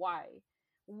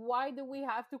do we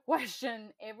have to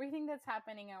question everything that's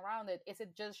happening around it? Is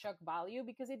it just shock value?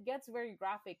 Because it gets very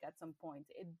graphic at some point.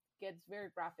 It gets very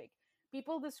graphic.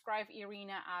 People describe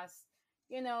Irina as,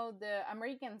 the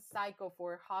American Psycho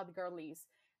for hot girlies.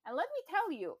 And let me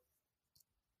tell you,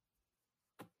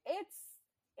 it's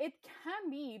it can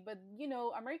be, but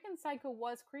American Psycho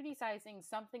was criticizing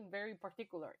something very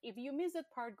particular. If you miss that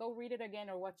part, go read it again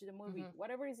or watch the movie, Hmm.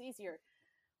 whatever is easier.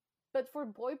 But for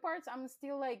boy parts, I'm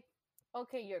still like,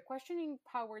 okay, you're questioning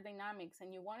power dynamics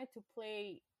and you wanted to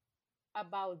play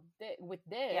with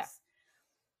Yeah, this,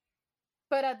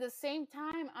 but at the same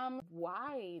time,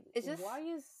 why it's just why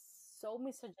is so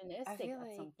I misogynistic feel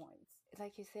at some points?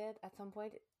 like you said, at some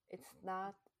point it's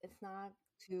not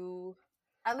too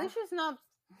At uh, least she's not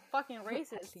fucking at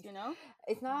racist, least you know?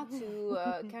 it's not to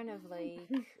kind of like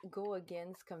go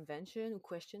against convention,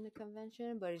 question the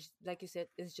convention, but it's, like you said,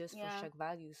 it's just for Yeah, shock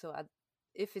value. So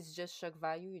if it's just shock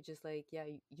value, you're just like, yeah,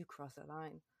 you cross the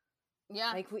line.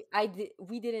 yeah, Like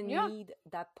we didn't yeah. need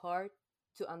that part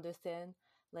to understand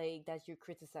like that you're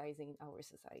criticizing our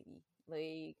society.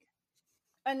 Like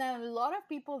And then a lot of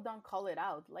people don't call it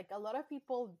out. Like a lot of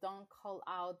people don't call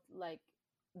out like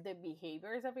the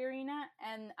behaviors of Irina,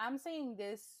 and I'm saying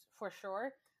this for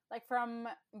sure. Like from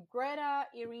Greta,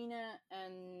 Irina,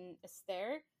 and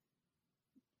Esther,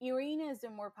 Irina is the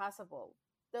more passable,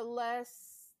 the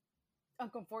less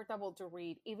uncomfortable to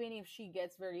read, even if she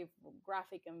gets very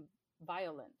graphic and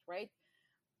violent, right?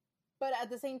 But at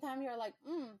the same time, you're like,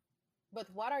 but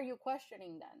what are you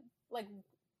questioning then? Like,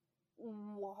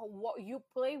 what you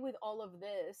play with all of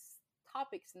this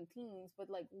topics and themes, but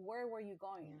like, where were you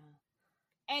going? yeah.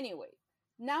 Anyway,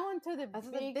 now onto the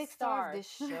Also the big big star of star. this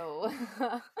show.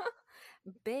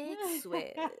 Big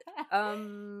Switch.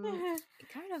 Um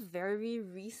kind of very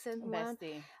recent one.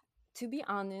 Bestie. To be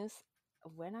honest,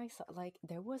 when I saw like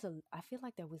there was a I feel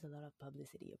like there was a lot of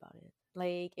publicity about it.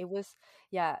 Like it was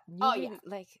yeah, Oh new yeah, really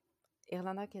like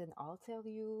Irlanda can all tell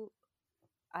you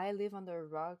I live under a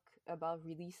rock about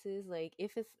releases. Like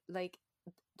if it's like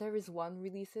there is one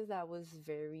releases that I was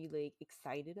very like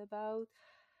excited about.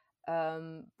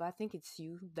 But I think it's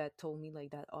you that told me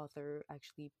like that author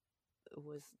actually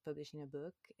was publishing a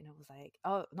book, and I was like,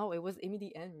 oh no, it was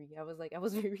Emily Henry. I was like, I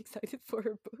was very excited for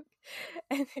her book.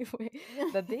 Anyway,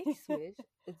 but Big Switch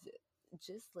it's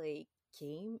just like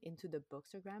came into the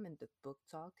bookstagram and the book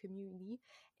talk community,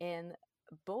 and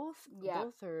both yeah,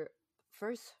 both are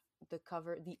first the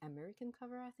cover, the American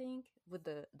cover, I think, with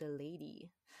the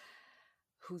lady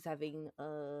who's having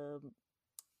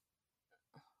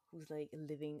who's like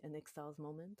living an exiles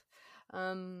moment.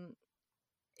 Um,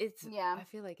 it's yeah. I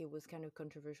feel like it was kind of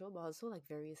controversial, but also like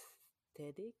very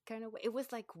aesthetic kind of way. It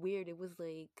was like weird. It was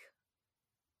like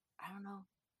I don't know.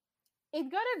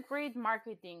 It got a great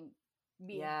marketing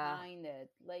Yeah. behind it.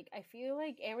 Like I feel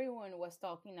like everyone was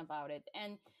talking about it,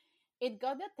 and it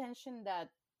got the attention that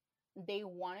they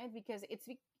wanted because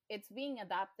it's being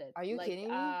adapted. Are you Like kidding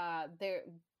me? there,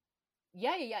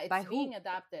 yeah, By it's who? being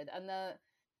adapted, and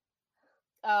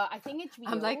I think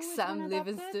I'm like HBO is gonna Sam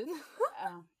adapt it. Livingston.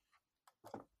 Uh,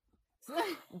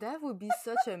 That would be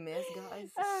such a mess,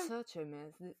 guys. Such a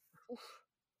mess. Oof.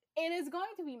 it is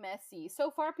going to be messy. So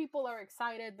far, people are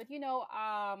excited, but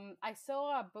I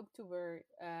saw a booktuber,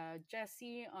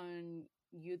 Jesse, on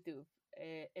YouTube.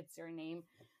 It's their name,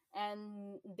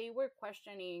 and they were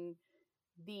questioning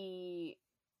the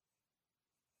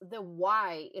the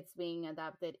why it's being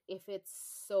adapted if it's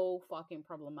so fucking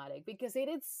problematic, because it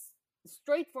is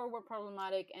straightforward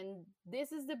problematic, and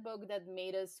this is the book that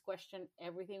made us question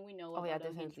everything we know Oh yeah, about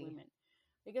unhinged definitely. women,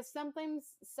 because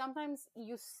sometimes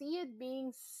you see it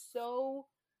being so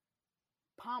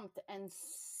pumped and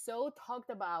so talked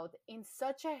about in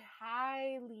such a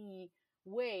highly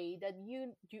way that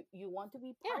you want to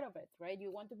be Yeah. part of it, right?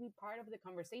 You want to be part of the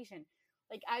conversation.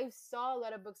 Like I saw a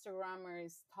lot of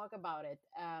bookstagrammers talk about it,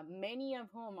 many of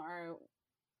whom are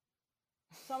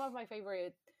some of my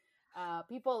favorite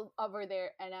people over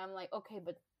there, and I'm like, okay,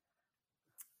 but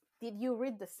did you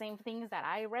read the same things that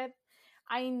I read?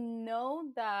 I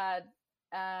know that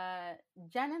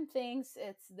Janan thinks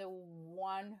it's the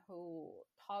one who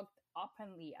talked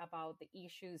openly about the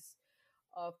issues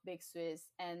of Big Swiss,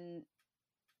 and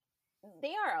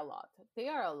they are a lot. They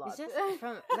are a It's lot. just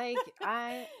from like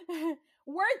I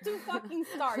Where to fucking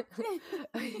start?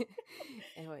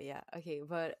 anyway, yeah, okay,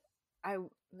 but I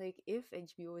like if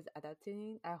HBO is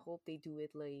adapting, I hope they do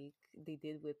it like they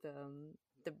did with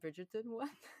the Bridgerton one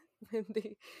when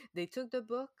they took the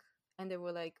book and they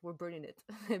were like we're burning it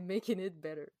and making it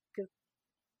better. 'Cause-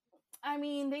 I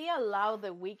mean, they allow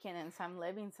The Weeknd and Sam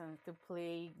Levinson to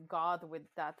play God with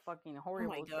that fucking Oh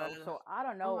my horrible god. joke. So I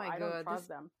don't Oh know. my I don't god. This trust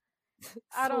them.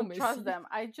 I so don't trust messy. them.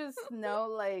 I just know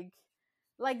like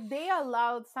they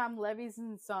allowed Sam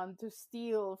Levinson to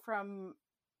steal from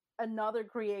another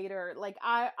creator. Like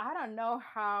I don't know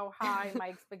how high my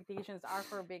expectations are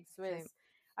for Big Same. Swiss.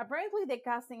 Apparently the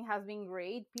casting has been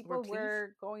great. Where People please?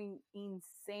 were going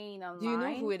insane Do you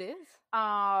know who online. it is?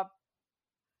 Uh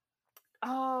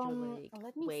You're like,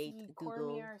 let me wait, see, Google.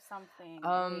 Cormier something.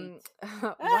 Wait.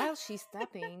 Um, while she's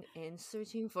tapping and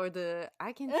searching for the,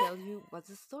 I can tell you what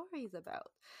the story is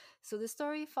about. So the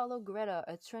story follow Greta,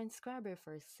 a transcriber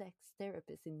for a sex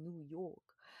therapist in New York.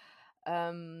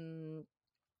 Um,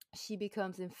 she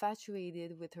becomes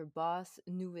infatuated with her boss'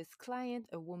 newest client,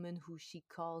 a woman who she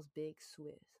calls Big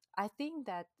Swiss. I think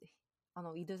that, oh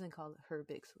no, he doesn't call her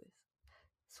Big Swiss.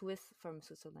 Swiss from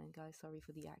Switzerland, guys. Sorry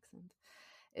for the accent.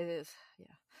 It is,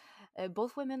 yeah.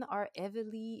 Both women are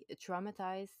heavily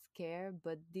traumatized, scared,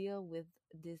 but deal with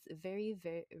this very,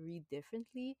 very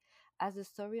differently. As the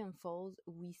story unfolds,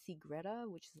 we see Greta,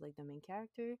 which is like the main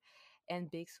character,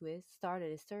 and Big Swiss start a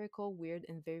hysterical, weird,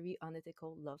 and very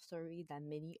unethical love story that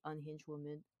many unhinged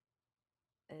women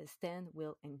Stan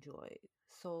will enjoy.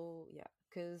 So yeah,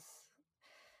 because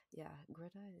yeah,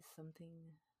 Greta is something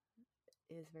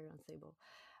is very unstable.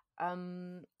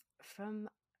 Um,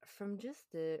 from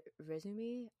just the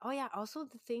resume. Oh yeah, also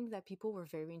the thing that people were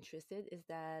very interested is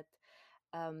that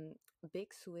um,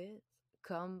 Big Sweat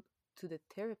come to the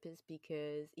therapist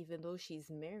because even though she's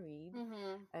married,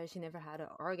 Hmm. she never had an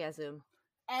orgasm.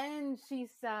 And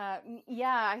she's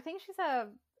yeah, I think she's a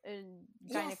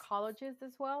Yes, gynecologist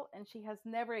as well, and she has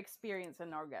never experienced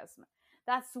an orgasm.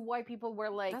 That's why people were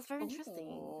like, that's very interesting.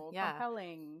 "Ooh, Yeah,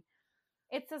 compelling."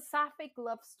 It's a sapphic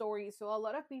love story, so a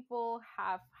lot of people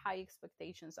have high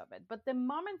expectations of it. But the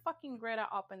moment fucking Greta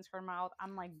opens her mouth,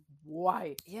 I'm like,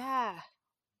 why? yeah.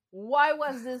 Why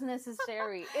was this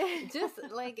necessary? Just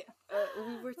like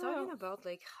we were talking about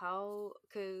like how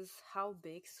because how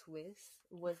big Swiss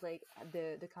was like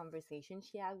the conversation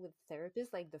she had with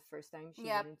therapist like the first time she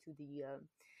Yep. went into the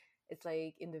it's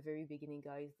like in the very beginning,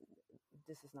 guys,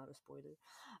 this is not a spoiler.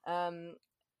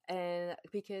 And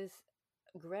because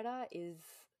Greta is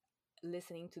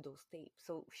listening to those tapes,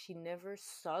 so she never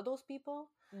saw those people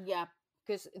Yep.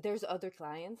 because there's other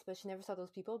clients, but she never saw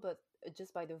those people. But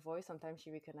just by the voice, sometimes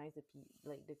she recognized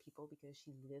like the people because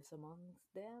she lives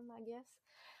amongst them, I guess.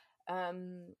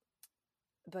 Um,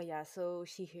 but yeah, so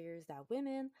she hears that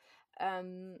women,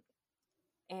 um,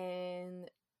 and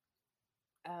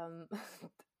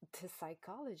the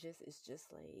psychologist is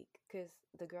just like, because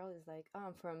the girl is like, oh,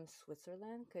 I'm from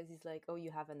Switzerland, because he's like, oh,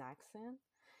 you have an accent.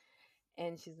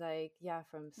 And she's like, yeah,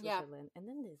 from Yep. Switzerland. And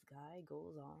then this guy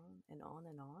goes on and on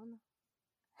and on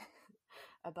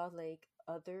about like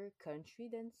other country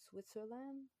than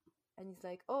Switzerland. And he's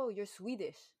like, "Oh, you're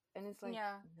Swedish." And it's like,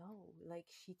 Yeah. "No, like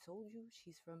she told you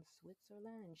she's from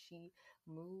Switzerland and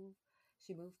moved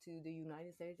she moved to the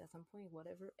United States at some point,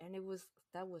 whatever." And it was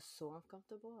that was so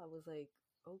uncomfortable. I was like,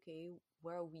 "Okay,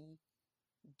 where are we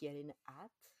getting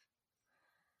at?"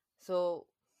 So,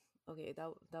 okay,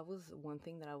 that was one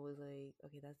thing that I was like,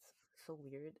 "Okay, that's so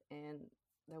weird." And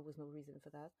there was no reason for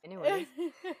that. Anyways,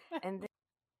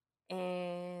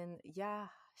 and yeah,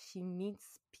 she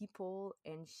meets people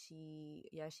and she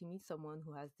meets someone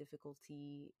who has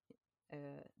difficulty,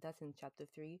 that's in chapter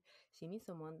 3. She meets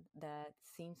someone that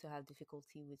seems to have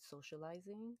difficulty with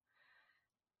socializing,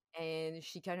 and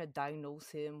she kind of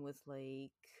diagnosed him with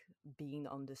like being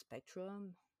on the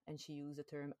spectrum, and she used the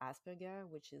term Asperger,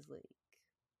 which is like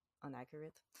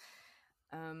inaccurate.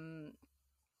 um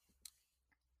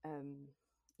um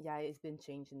yeah, it's been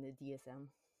changed in the DSM,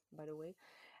 by the way.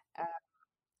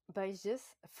 But it's just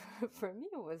for me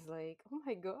it was like, oh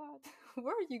my god,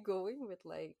 where are you going with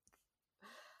like,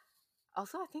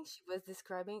 also I think she was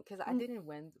describing, because I didn't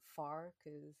went far,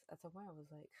 because at some point I was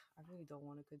like, I really don't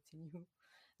want to continue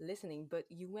listening, but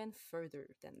you went further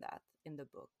than that in the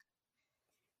book.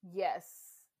 Yes.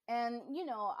 And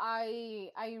I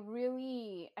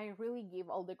really give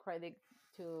all the credit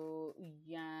to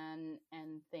Jan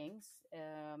and things.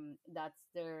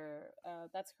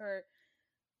 That's her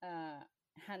uh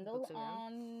handle Bookstagram.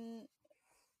 on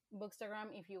Bookstagram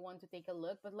if you want to take a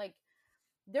look. But like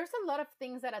there's a lot of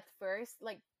things that at first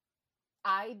like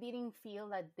I didn't feel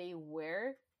that they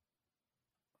were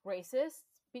racist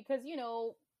because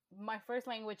my first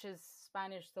language is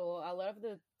Spanish, so a lot of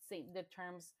the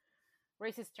terms,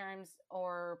 racist terms,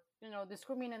 or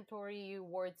discriminatory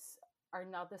words are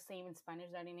not the same in Spanish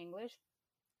than in English.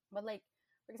 But like,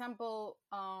 for example,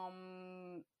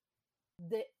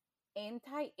 the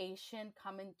anti-Asian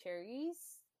commentaries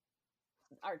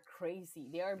are crazy.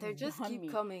 They are They just beyond keep me.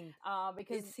 coming.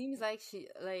 Because It seems like she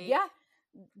like yeah,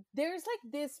 there's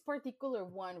like this particular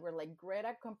one where like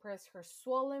Greta compares her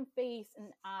swollen face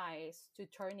and eyes to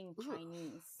turning ooh,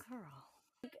 Chinese. girl.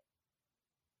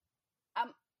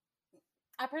 Um,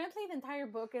 apparently the entire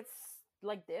book it's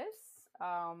like this.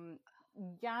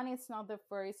 Jan is not the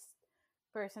first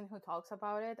person who talks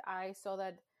about it. I saw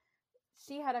that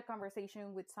she had a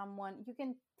conversation with someone. You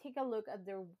can take a look at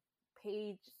their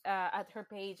page, at her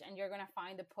page, and you're gonna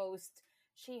find a post.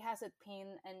 She has it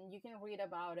pinned, and you can read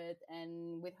about it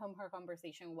and with whom her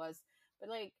conversation was. But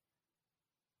like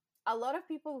a lot of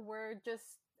people were just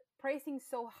praising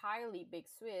so highly Big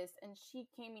Swiss, and she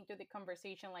came into the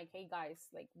conversation like, "Hey guys,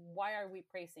 like, why are we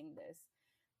praising this?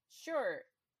 Sure,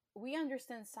 we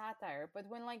understand satire, but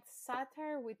when like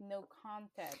satire with no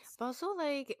context, But also,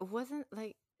 like, wasn't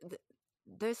like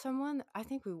there's someone I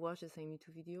think we watched the same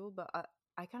YouTube video, but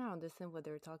I kind of understand what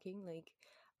they're talking. Like,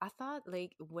 I thought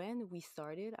like when we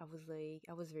started, I was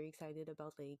very excited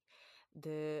about like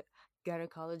the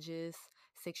gynecologist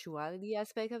sexuality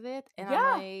aspect of it, and I'm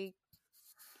yeah, like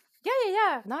yeah, yeah,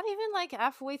 yeah, not even like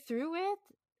halfway through it,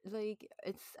 like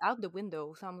it's out the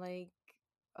window. So I'm like,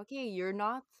 okay, you're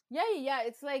not. yeah, yeah, yeah.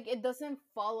 It's like it doesn't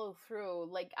follow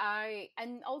through. Like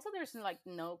and also there's like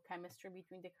no chemistry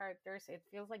between the characters. It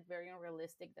feels like very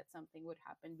unrealistic that something would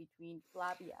happen between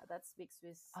Flavia, that's Big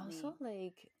Swiss name, Also,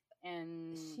 like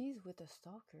and she's with a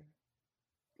stalker.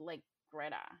 like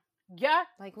Greta. Yeah,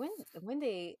 Like when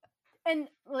they and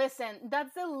listen,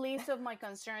 that's the least of my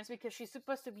concerns because she's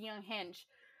supposed to be unhinged.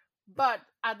 But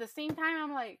at the same time,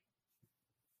 I'm like,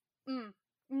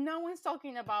 no one's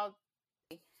talking about.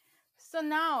 So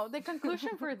now the conclusion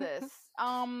for this.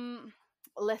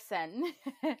 Listen,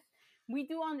 we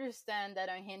do understand that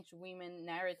unhinged women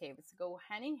narratives go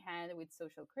hand in hand with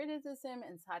social criticism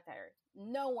and satire.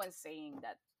 No one's saying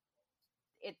that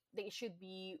they should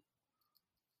be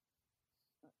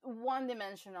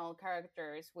one-dimensional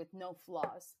characters with no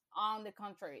flaws. On the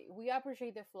contrary, we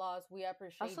appreciate the flaws, we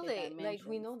appreciate also the like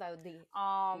we dimensions. know that they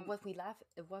Um, what we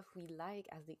like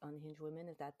as the unhinged women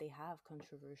is that they have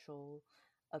controversial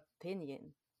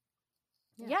opinion.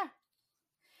 Yeah. yeah,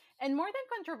 and more than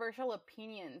controversial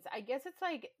opinions, I guess it's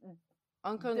like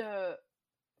Uncon the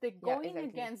the yeah, going exactly.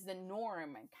 against the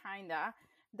norm kinda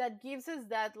that gives us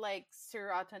that like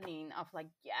serotonin of like,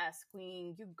 yes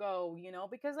queen, you go,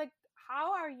 because like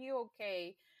how are you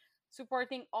okay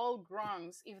supporting all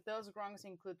grungs if those grungs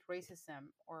include racism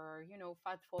or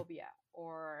fat phobia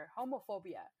or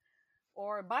homophobia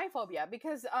or biphobia,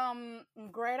 because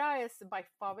Greta is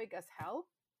biphobic as hell.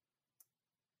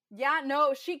 Yeah,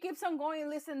 no, she keeps on going.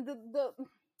 Listen,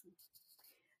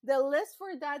 the list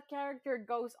for that character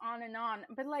goes on and on,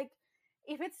 but like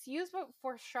if it's used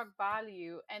for shock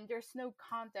value and there's no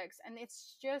context and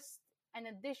it's just an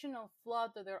additional flaw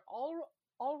to their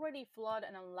already flawed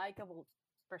and unlikable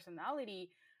personality,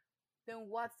 then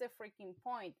what's the freaking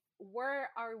point? Where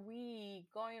are we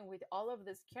going with all of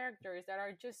these characters that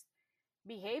are just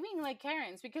behaving like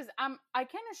Karens? Because I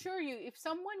can assure you, if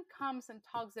someone comes and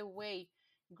talks the way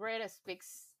Greta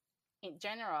speaks in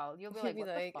general, you'll be You'd like, be what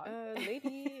the like, fuck?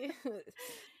 lady,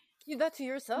 keep that to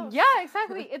yourself. Yeah,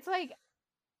 exactly. It's like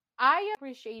I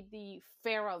appreciate the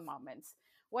feral moments.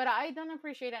 What I don't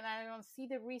appreciate, and I don't see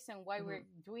the reason why Mhm. we're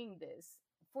doing this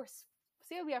for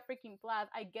Sylvia freaking Plath.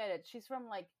 I get it. She's from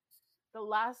like the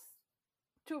last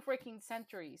two freaking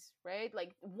centuries, right?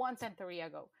 Like 1 century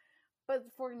ago. But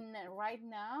for right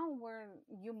now, where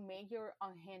you make your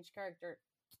unhinged character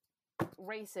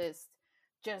racist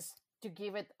just to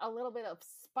give it a little bit of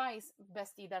spice,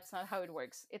 bestie, that's not how it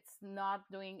works. It's not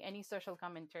doing any social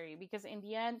commentary because in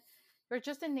the end, you're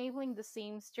just enabling the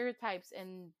same stereotypes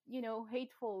and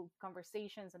hateful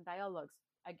conversations and dialogues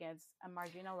against a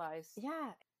marginalized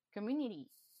Yeah, community.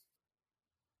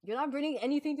 you're not bringing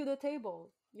anything to the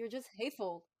table. You're just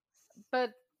hateful.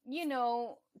 But you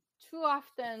know too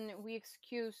often we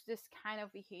excuse this kind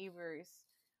of behaviors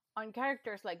on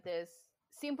characters like this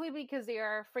simply because they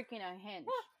are freaking unhinged,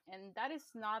 and that is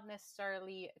not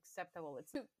necessarily acceptable.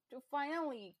 It's to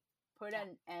finally put Yeah.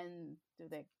 an end to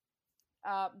the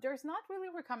there's not really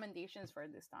recommendations for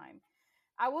this time.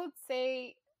 I would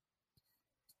say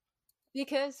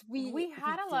Because we we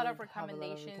had a lot of did have a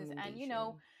lot of recommendations, and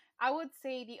recommendation. I would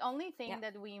say the only Yeah. thing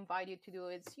that we invite you to do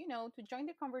is to join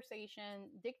the conversation,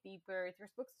 dig deeper.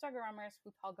 There's bookstagrammers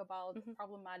who talk about Hmm.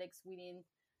 problematics within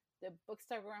the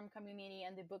bookstagram community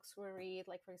and the books we read,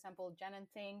 like for example Jen and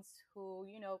Things, who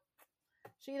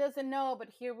she doesn't know, but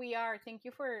here we are. Thank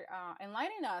you for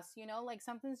enlightening us. Like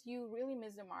sometimes you really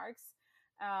miss the marks,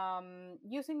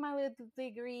 Using my little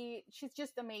degree, she's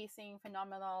just amazing,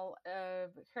 phenomenal.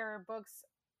 Her books,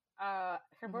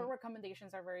 her book Hmm.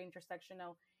 recommendations are very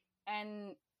intersectional,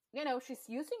 and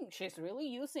she's really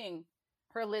using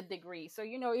her lit degree. So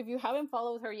if you haven't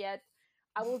followed her yet,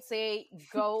 I would say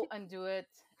go and do it.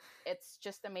 It's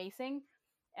just amazing.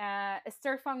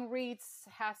 Esther Fang Reads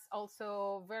has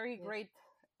also very Yes. great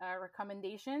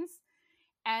recommendations,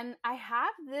 and I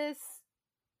have this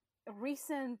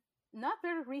recent, not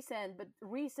very recent, but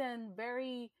recent,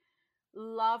 very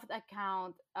loved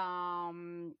account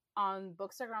on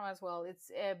Bookstagram as well.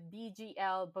 It's a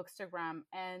BGL Bookstagram,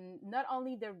 and not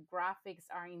only their graphics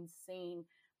are insane,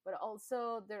 but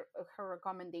also her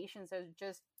recommendations are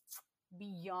just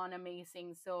beyond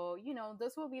amazing. So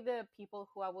those will be the people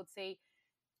who I would say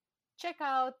check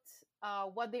out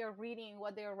what they are reading,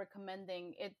 what they are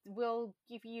recommending. It will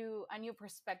give you a new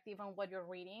perspective on what you're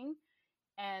reading,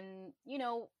 and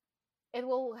it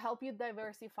will help you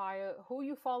diversify who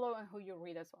you follow and who you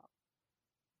read as well.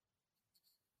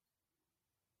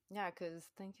 Yeah, because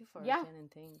thank you for Yeah, recommending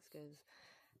things, because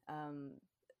um,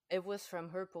 it was from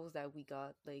her post that we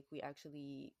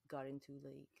actually got into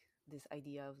like this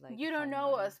idea of like you a don't fine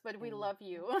know wine, us, but we and love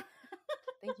yeah, you.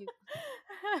 thank you.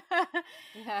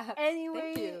 Yeah,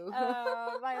 thank Anyway, you.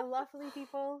 my lovely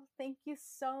people, thank you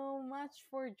so much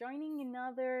for joining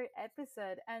another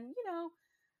episode. And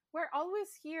we're always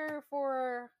here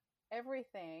for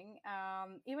everything,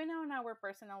 even on our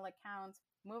personal accounts.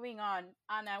 Moving on,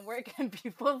 Anna, where can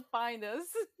people find us?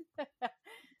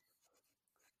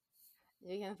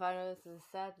 You can find us as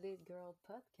Sad Lit Girl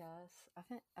Podcast.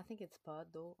 I think it's pod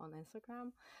though on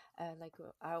Instagram.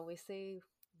 I always say,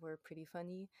 we're pretty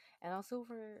funny, and also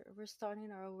we're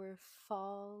starting our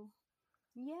fall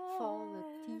Yes,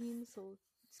 theme, so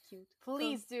it's cute.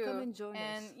 Come please come do. and join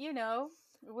us. And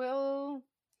we'll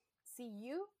see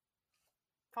you,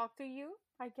 talk to you,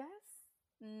 I guess,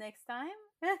 next time.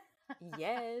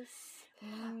 Yes.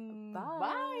 Bye.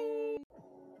 Bye.